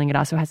feeling. It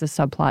also has a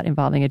subplot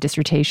involving a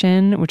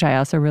dissertation, which I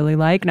also really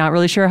like. Not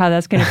really sure how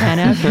that's going to pan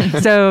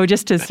out. So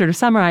just to sort of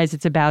summarize,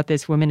 it's about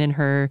this woman in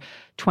her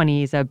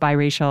 20s, a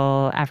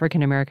biracial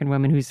African-American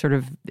woman who's sort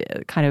of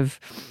kind of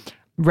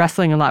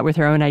wrestling a lot with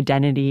her own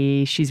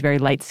identity. She's very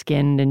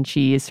light-skinned, and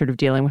she is sort of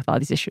dealing with all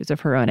these issues of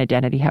her own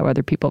identity, how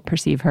other people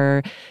perceive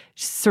her.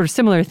 Sort of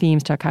similar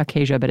themes to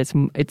Caucasia, but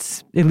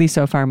it's at least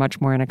so far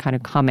much more in a kind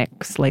of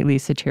comic, slightly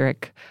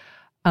satiric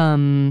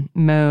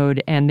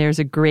mode. And there's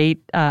a great,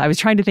 I was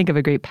trying to think of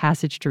a great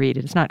passage to read.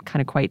 It's not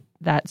kind of quite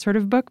that sort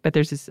of book, but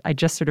there's this, I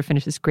just sort of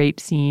finished this great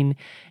scene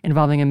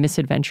involving a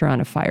misadventure on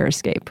a fire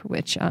escape,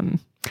 which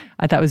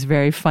I thought was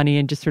very funny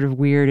and just sort of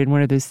weird, and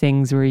one of those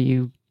things where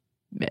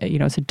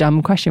it's a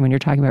dumb question when you're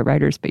talking about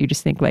writers, but you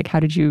just think, how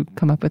did you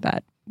come up with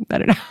that? I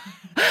don't know.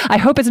 I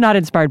hope it's not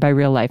inspired by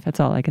real life. That's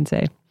all I can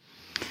say.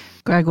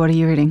 Greg, what are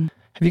you reading?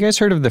 Have you guys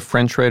heard of the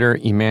French witer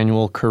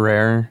Emmanuel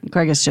Carrère?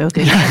 Greg is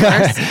joking.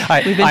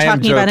 We've been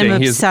talking about him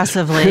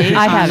obsessively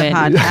on the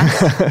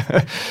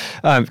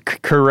podcast.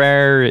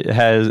 Carrère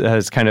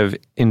has kind of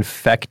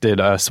infected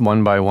us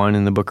one by one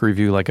in the book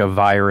review, like a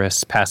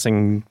virus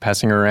passing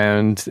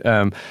around.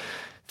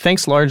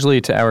 Thanks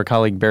largely to our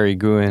colleague Barry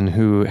Guin,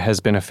 who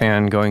has been a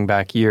fan going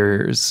back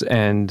years,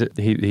 and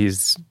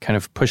he's kind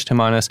of pushed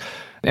him on us.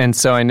 And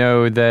so I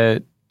know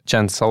that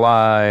Jen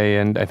Salai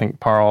and I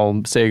think Paul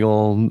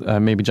Sagal,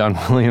 maybe John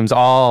Williams,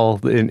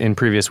 all in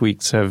previous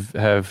weeks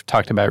have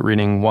talked about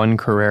reading one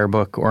Carrère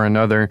book or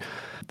another.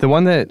 The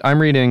one that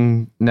I'm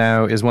reading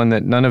now is one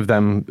that none of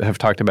them have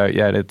talked about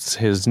yet. It's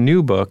his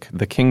new book,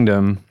 The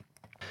Kingdom,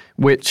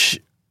 which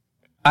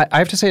I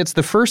have to say it's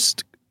the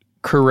first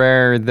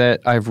Carrère that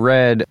I've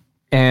read,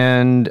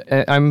 and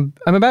I'm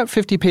about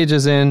 50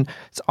 pages in.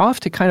 It's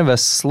off to kind of a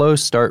slow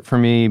start for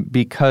me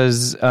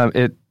because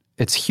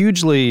it's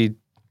hugely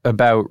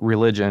about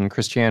religion,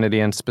 Christianity,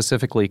 and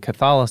specifically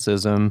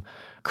Catholicism.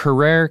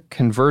 Carrère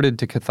converted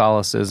to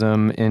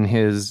Catholicism in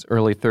his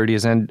early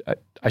 30s, and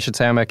I should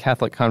say I'm a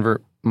Catholic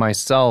convert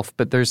myself,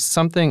 but there's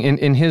something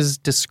in his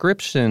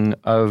description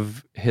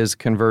of his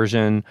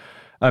conversion.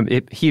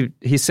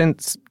 He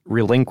since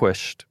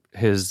relinquished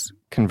his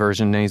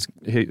conversion.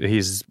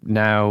 He's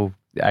now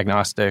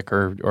agnostic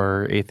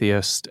or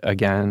atheist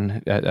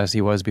again, as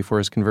he was before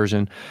his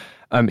conversion.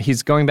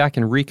 He's going back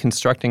and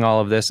reconstructing all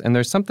of this, and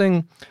there's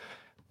something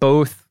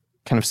both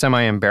kind of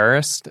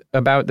semi-embarrassed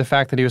about the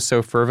fact that he was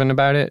so fervent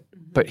about it,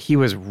 but he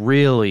was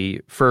really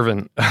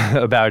fervent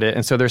about it.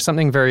 And so there's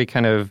something very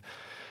kind of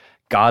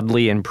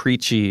godly and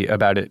preachy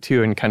about it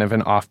too, in kind of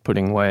an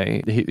off-putting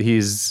way.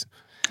 He's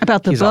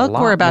about the book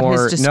or about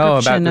his description? No,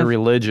 about the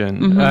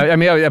religion.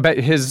 Mm-hmm. About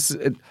his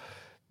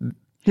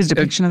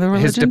depiction of the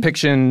religion? His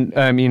depiction,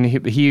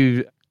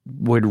 he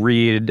would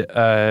read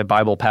a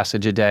Bible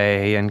passage a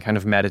day and kind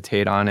of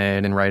meditate on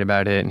it and write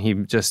about it. And he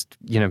just,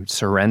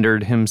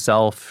 surrendered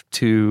himself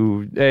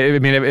to,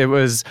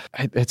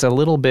 it's a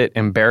little bit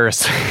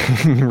embarrassing.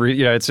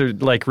 It's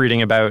like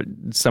reading about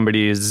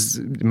somebody's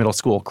middle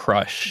school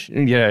crush.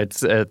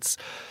 It's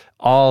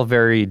all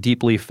very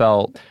deeply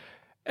felt.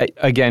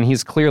 Again,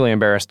 he's clearly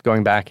embarrassed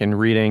going back and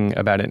reading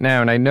about it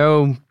now. And I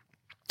know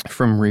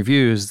from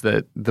reviews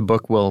that the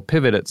book will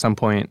pivot at some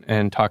point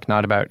and talk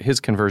not about his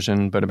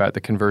conversion, but about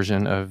the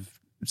conversion of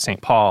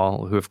St.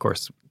 Paul, who, of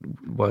course,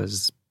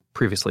 was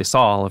previously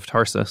Saul of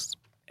Tarsus.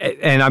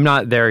 And I'm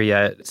not there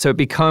yet. So it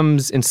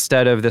becomes,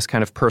 instead of this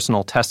kind of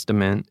personal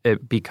testament,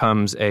 it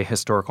becomes a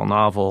historical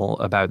novel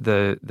about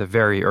the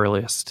very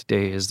earliest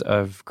days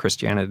of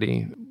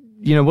Christianity.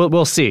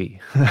 We'll see.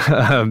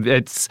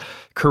 It's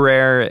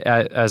Carrère,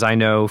 as I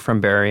know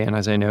from Barry and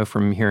as I know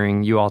from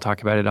hearing you all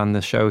talk about it on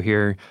the show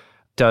here,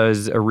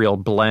 does a real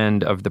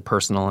blend of the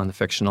personal and the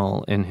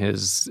fictional in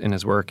his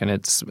work, and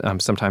it's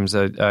sometimes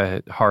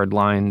a hard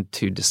line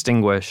to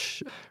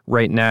distinguish.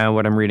 Right now,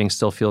 what I'm reading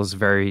still feels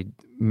very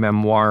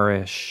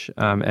memoirish,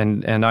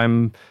 and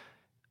I'm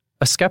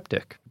a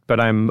skeptic, but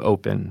I'm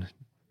open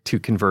to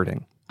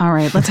converting. All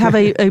right, let's have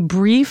a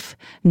brief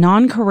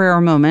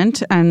non-Carrère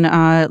moment. And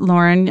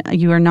Lauren,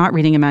 you are not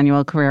reading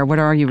Emmanuel Carrère. What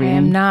are you reading? I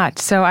am not.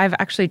 So I've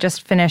actually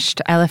just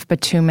finished Elif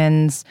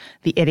Batuman's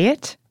The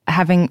Idiot.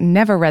 Having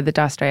never read the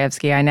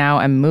Dostoevsky, I now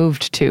am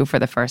moved to for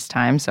the first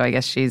time. So I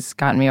guess she's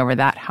gotten me over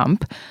that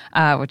hump,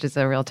 which is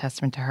a real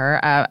testament to her.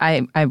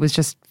 I was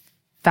just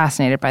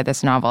fascinated by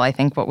this novel. I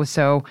think what was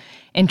so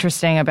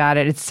interesting about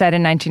it, it's set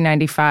in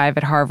 1995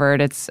 at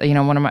Harvard. It's,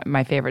 one of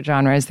my favorite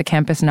genres, the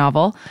campus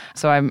novel.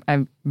 So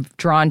I'm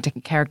drawn to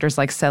characters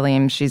like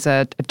Selim. She's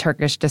a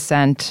Turkish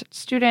descent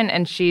student,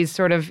 and she's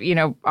sort of,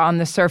 on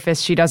the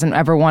surface, she doesn't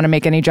ever want to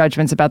make any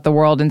judgments about the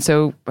world. And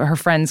so her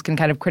friends can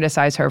kind of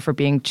criticize her for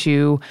being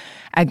too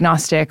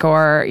agnostic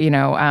or,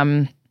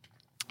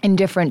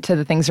 indifferent to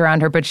the things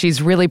around her, but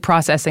she's really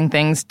processing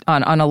things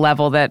on a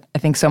level that I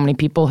think so many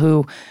people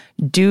who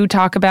do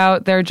talk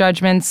about their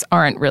judgments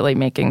aren't really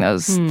making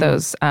those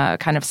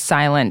kind of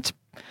silent,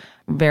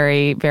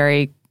 very,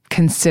 very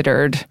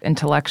considered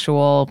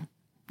intellectual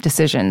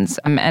decisions.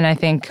 And I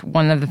think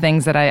one of the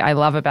things that I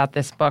love about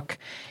this book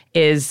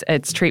is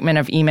its treatment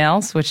of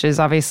emails, which is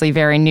obviously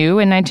very new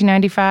in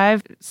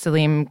 1995.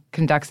 Selim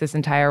conducts this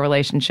entire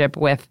relationship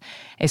with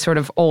a sort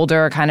of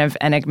older, kind of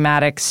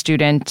enigmatic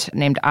student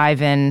named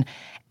Ivan.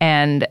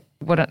 And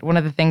one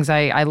of the things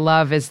I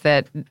love is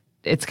that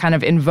it's kind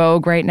of in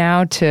vogue right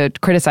now to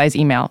criticize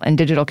email and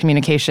digital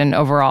communication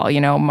overall.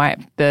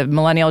 The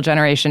millennial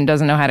generation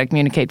doesn't know how to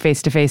communicate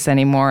face-to-face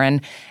anymore, and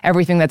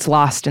everything that's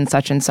lost in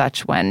such and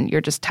such when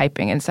you're just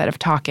typing instead of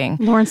talking.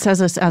 Lauren says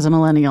this as a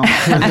millennial,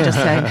 let me just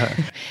say.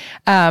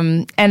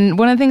 And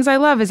one of the things I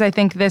love is I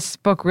think this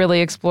book really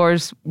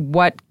explores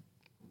what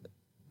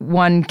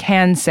one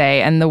can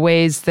say and the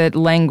ways that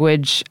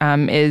language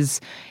is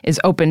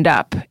opened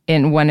up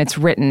in when it's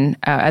written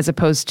as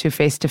opposed to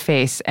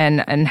face,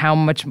 and how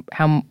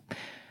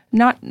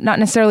not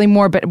necessarily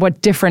more, but what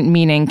different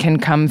meaning can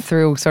come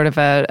through sort of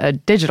a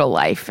digital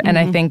life. And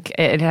I think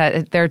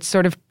they're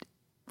sort of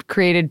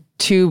created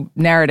two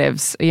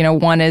narratives.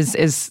 One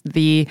is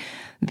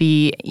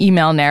the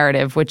email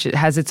narrative, which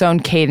has its own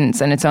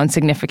cadence and its own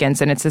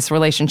significance, and it's this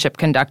relationship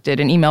conducted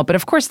in email. But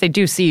of course, they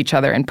do see each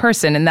other in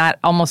person, and that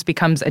almost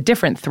becomes a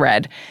different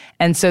thread.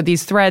 And so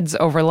these threads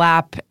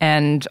overlap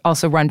and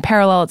also run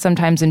parallel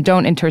sometimes and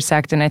don't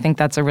intersect. And I think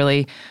that's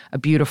a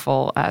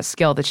beautiful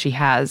skill that she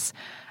has.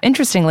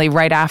 Interestingly,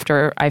 right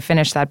after I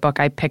finished that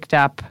book, I picked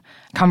up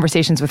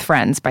Conversations with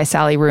Friends by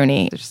Sally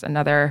Rooney. There's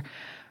another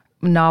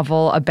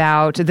novel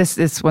about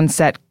this one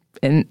set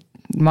in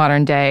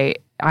modern day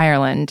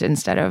Ireland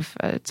instead of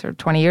sort of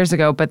 20 years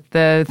ago, but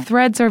the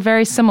threads are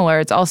very similar.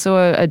 It's also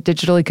a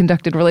digitally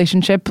conducted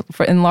relationship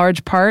in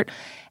large part,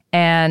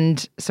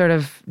 and sort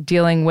of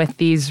dealing with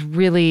these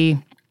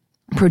really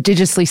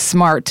prodigiously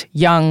smart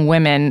young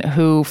women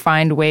who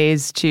find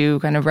ways to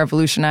kind of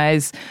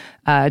revolutionize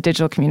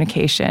digital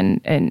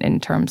communication in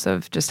terms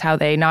of just how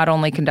they not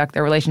only conduct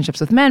their relationships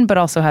with men, but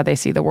also how they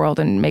see the world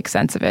and make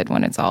sense of it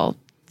when it's all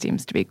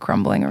seems to be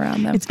crumbling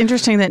around them. It's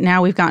interesting that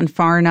now we've gotten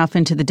far enough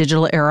into the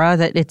digital era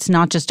that it's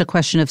not just a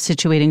question of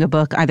situating a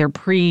book either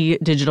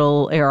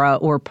pre-digital era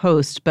or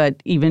post,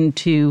 but even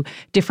to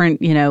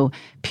different,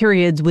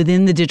 periods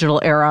within the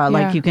digital era. Yeah.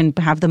 Like you can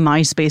have the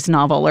MySpace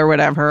novel or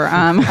whatever.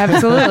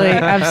 Absolutely.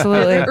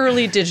 The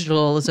early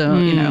digital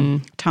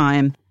zone,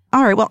 time.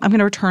 All right, well, I'm going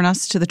to return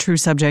us to the true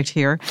subject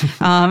here,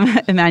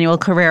 Emmanuel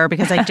Carrère,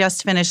 because I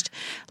just finished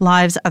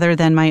Lives Other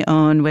Than My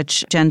Own,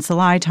 which Jen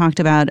Salai talked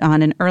about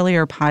on an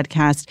earlier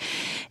podcast.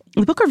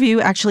 The book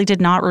review actually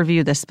did not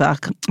review this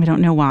book. I don't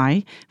know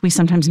why. We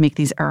sometimes make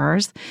these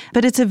errors.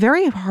 But it's a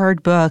very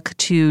hard book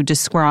to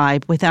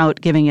describe without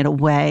giving it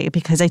away,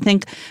 because I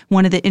think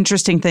one of the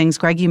interesting things,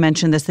 Greg, you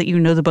mentioned this, that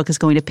the book is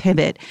going to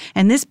pivot.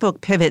 And this book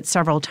pivots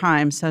several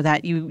times so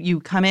that you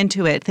come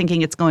into it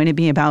thinking it's going to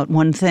be about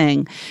one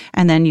thing,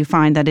 and then you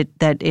find that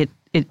it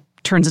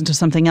turns into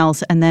something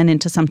else and then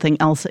into something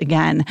else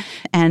again.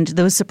 And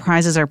those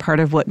surprises are part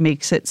of what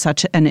makes it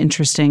such an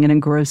interesting and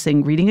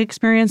engrossing reading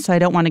experience. So I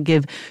don't want to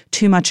give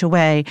too much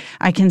away.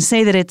 I can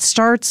say that it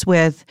starts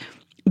with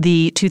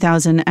the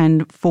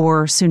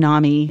 2004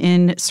 tsunami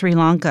in Sri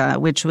Lanka,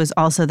 which was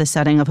also the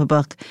setting of a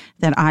book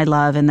that I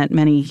love and that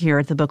many here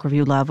at the Book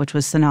Review love, which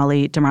was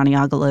Sonali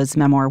Damraniagala's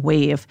memoir,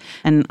 Wave.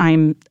 And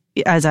I'm,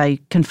 as I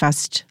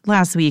confessed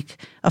last week,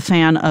 a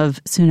fan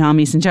of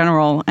tsunamis in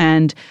general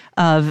and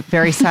of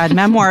very sad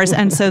memoirs.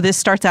 And so this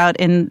starts out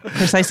in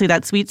precisely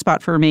that sweet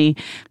spot for me.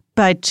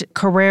 But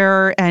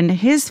Carrère and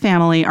his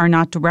family are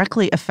not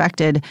directly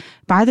affected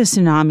by the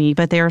tsunami,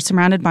 but they are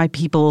surrounded by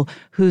people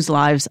whose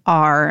lives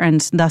are, and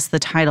thus the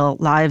title,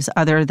 Lives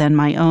Other Than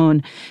My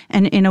Own.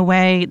 And in a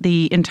way,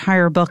 the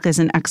entire book is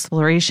an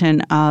exploration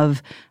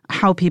of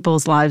how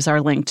people's lives are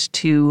linked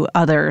to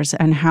others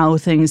and how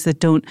things that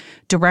don't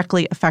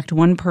directly affect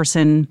one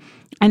person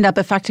end up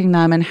affecting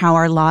them, and how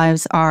our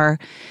lives are,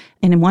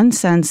 in one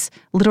sense,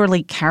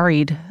 literally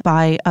carried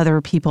by other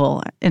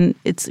people. And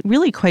it's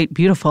really quite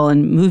beautiful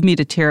and moved me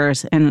to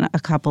tears in a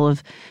couple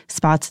of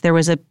spots. There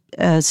was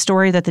a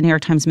story that the New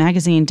York Times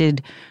Magazine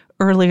did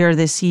earlier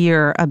this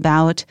year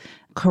about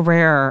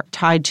Carrère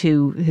tied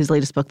to his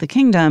latest book, The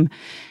Kingdom.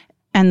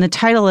 And the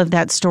title of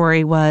that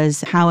story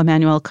was How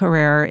Emmanuel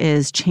Carrère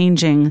is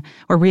Changing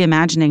or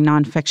Reimagining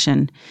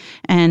Nonfiction.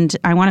 And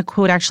I want to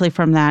quote actually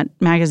from that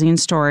magazine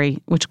story,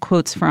 which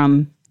quotes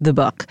from the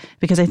book,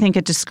 because I think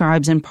it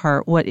describes in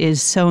part what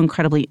is so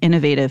incredibly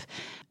innovative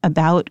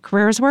about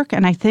Carrère's work.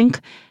 And I think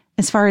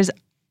as far as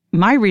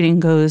my reading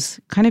goes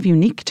kind of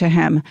unique to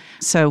him.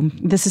 So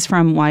this is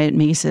from Wyatt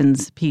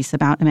Mason's piece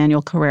about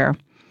Emmanuel Carrère,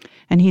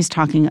 and he's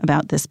talking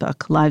about this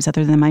book, Lives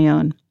Other Than My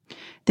Own.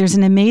 There's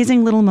an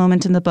amazing little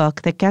moment in the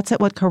book that gets at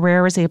what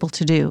Carrère is able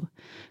to do.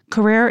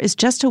 Carrère is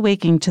just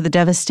awaking to the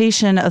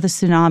devastation of the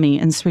tsunami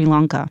in Sri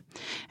Lanka,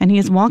 and he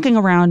is walking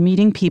around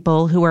meeting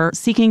people who are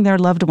seeking their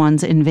loved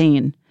ones in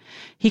vain.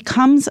 He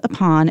comes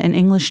upon an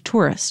English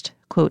tourist,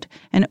 quote,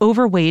 an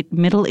overweight,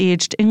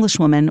 middle-aged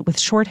Englishwoman with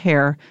short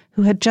hair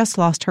who had just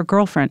lost her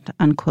girlfriend,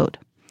 unquote.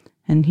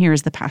 And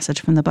here's the passage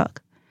from the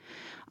book.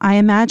 I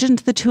imagined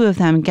the two of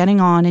them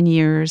getting on in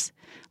years,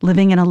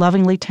 living in a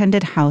lovingly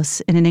tended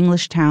house in an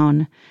English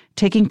town,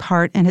 taking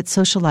part in its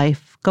social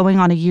life, going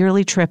on a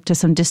yearly trip to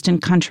some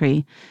distant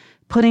country,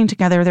 putting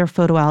together their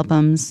photo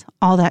albums,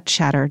 all that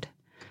shattered.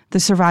 The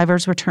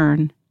survivors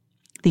return.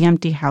 The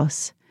empty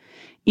house.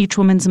 Each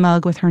woman's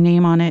mug with her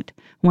name on it,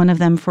 one of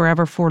them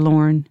forever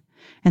forlorn.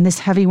 And this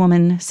heavy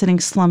woman sitting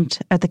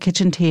slumped at the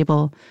kitchen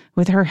table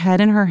with her head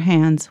in her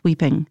hands,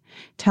 weeping,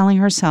 telling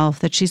herself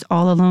that she's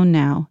all alone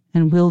now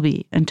and will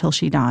be until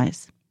she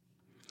dies.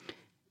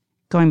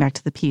 Going back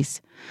to the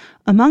piece.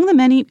 Among the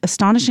many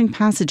astonishing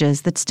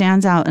passages that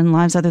stands out in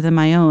Lives Other Than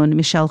My Own,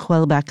 Michel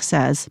Houellebecq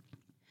says,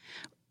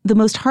 the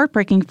most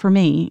heartbreaking for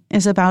me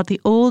is about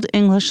the old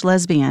English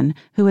lesbian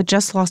who had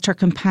just lost her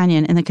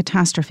companion in the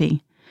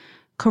catastrophe.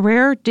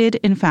 Carrère did,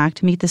 in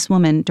fact, meet this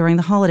woman during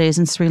the holidays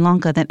in Sri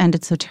Lanka that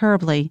ended so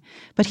terribly,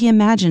 but he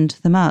imagined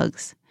the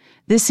mugs.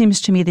 This seems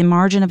to me the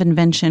margin of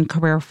invention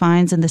Carrère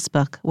finds in this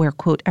book where,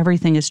 quote,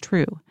 everything is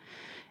true.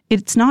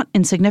 It's not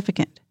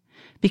insignificant.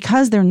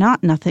 Because they're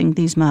not nothing,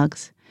 these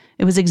mugs.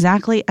 It was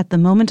exactly at the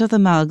moment of the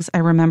mugs, I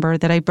remember,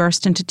 that I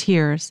burst into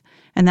tears,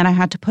 and then I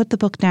had to put the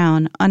book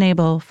down,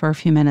 unable for a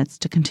few minutes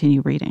to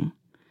continue reading.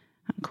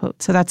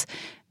 Unquote. So that's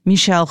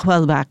Michel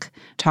Houellebecq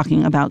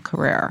talking about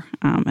Carrère,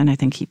 and I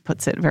think he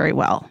puts it very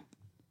well.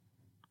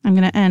 I'm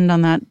going to end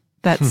on that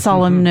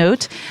solemn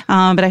note,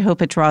 but I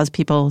hope it draws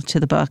people to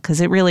the book,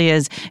 because it really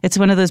is. It's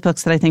one of those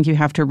books that I think you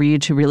have to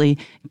read to really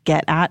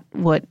get at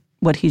what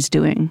he's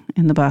doing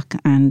in the book,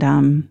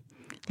 and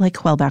like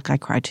Houellebecq, I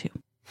cried too.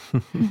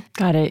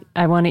 Got it.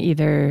 I want to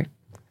either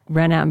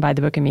run out and buy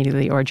the book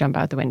immediately or jump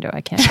out the window.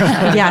 I can't.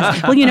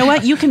 Yes. Well, you know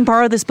what? You can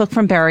borrow this book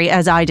from Barry,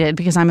 as I did,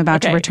 because I'm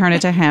about to return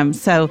it to him.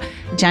 So,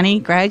 Jenny,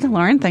 Greg,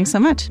 Lauren, thanks so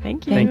much.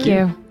 Thank you. Thank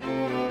you.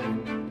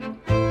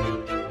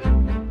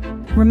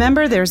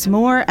 Remember, there's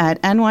more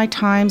at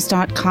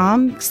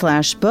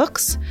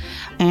nytimes.com/books,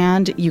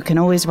 and you can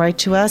always write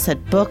to us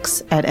at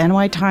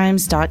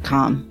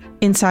books@nytimes.com.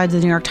 Inside the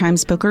New York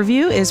Times Book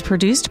Review is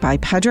produced by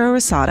Pedro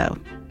Rosado.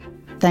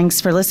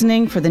 Thanks for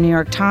listening. For the New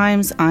York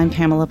Times, I'm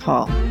Pamela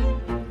Paul.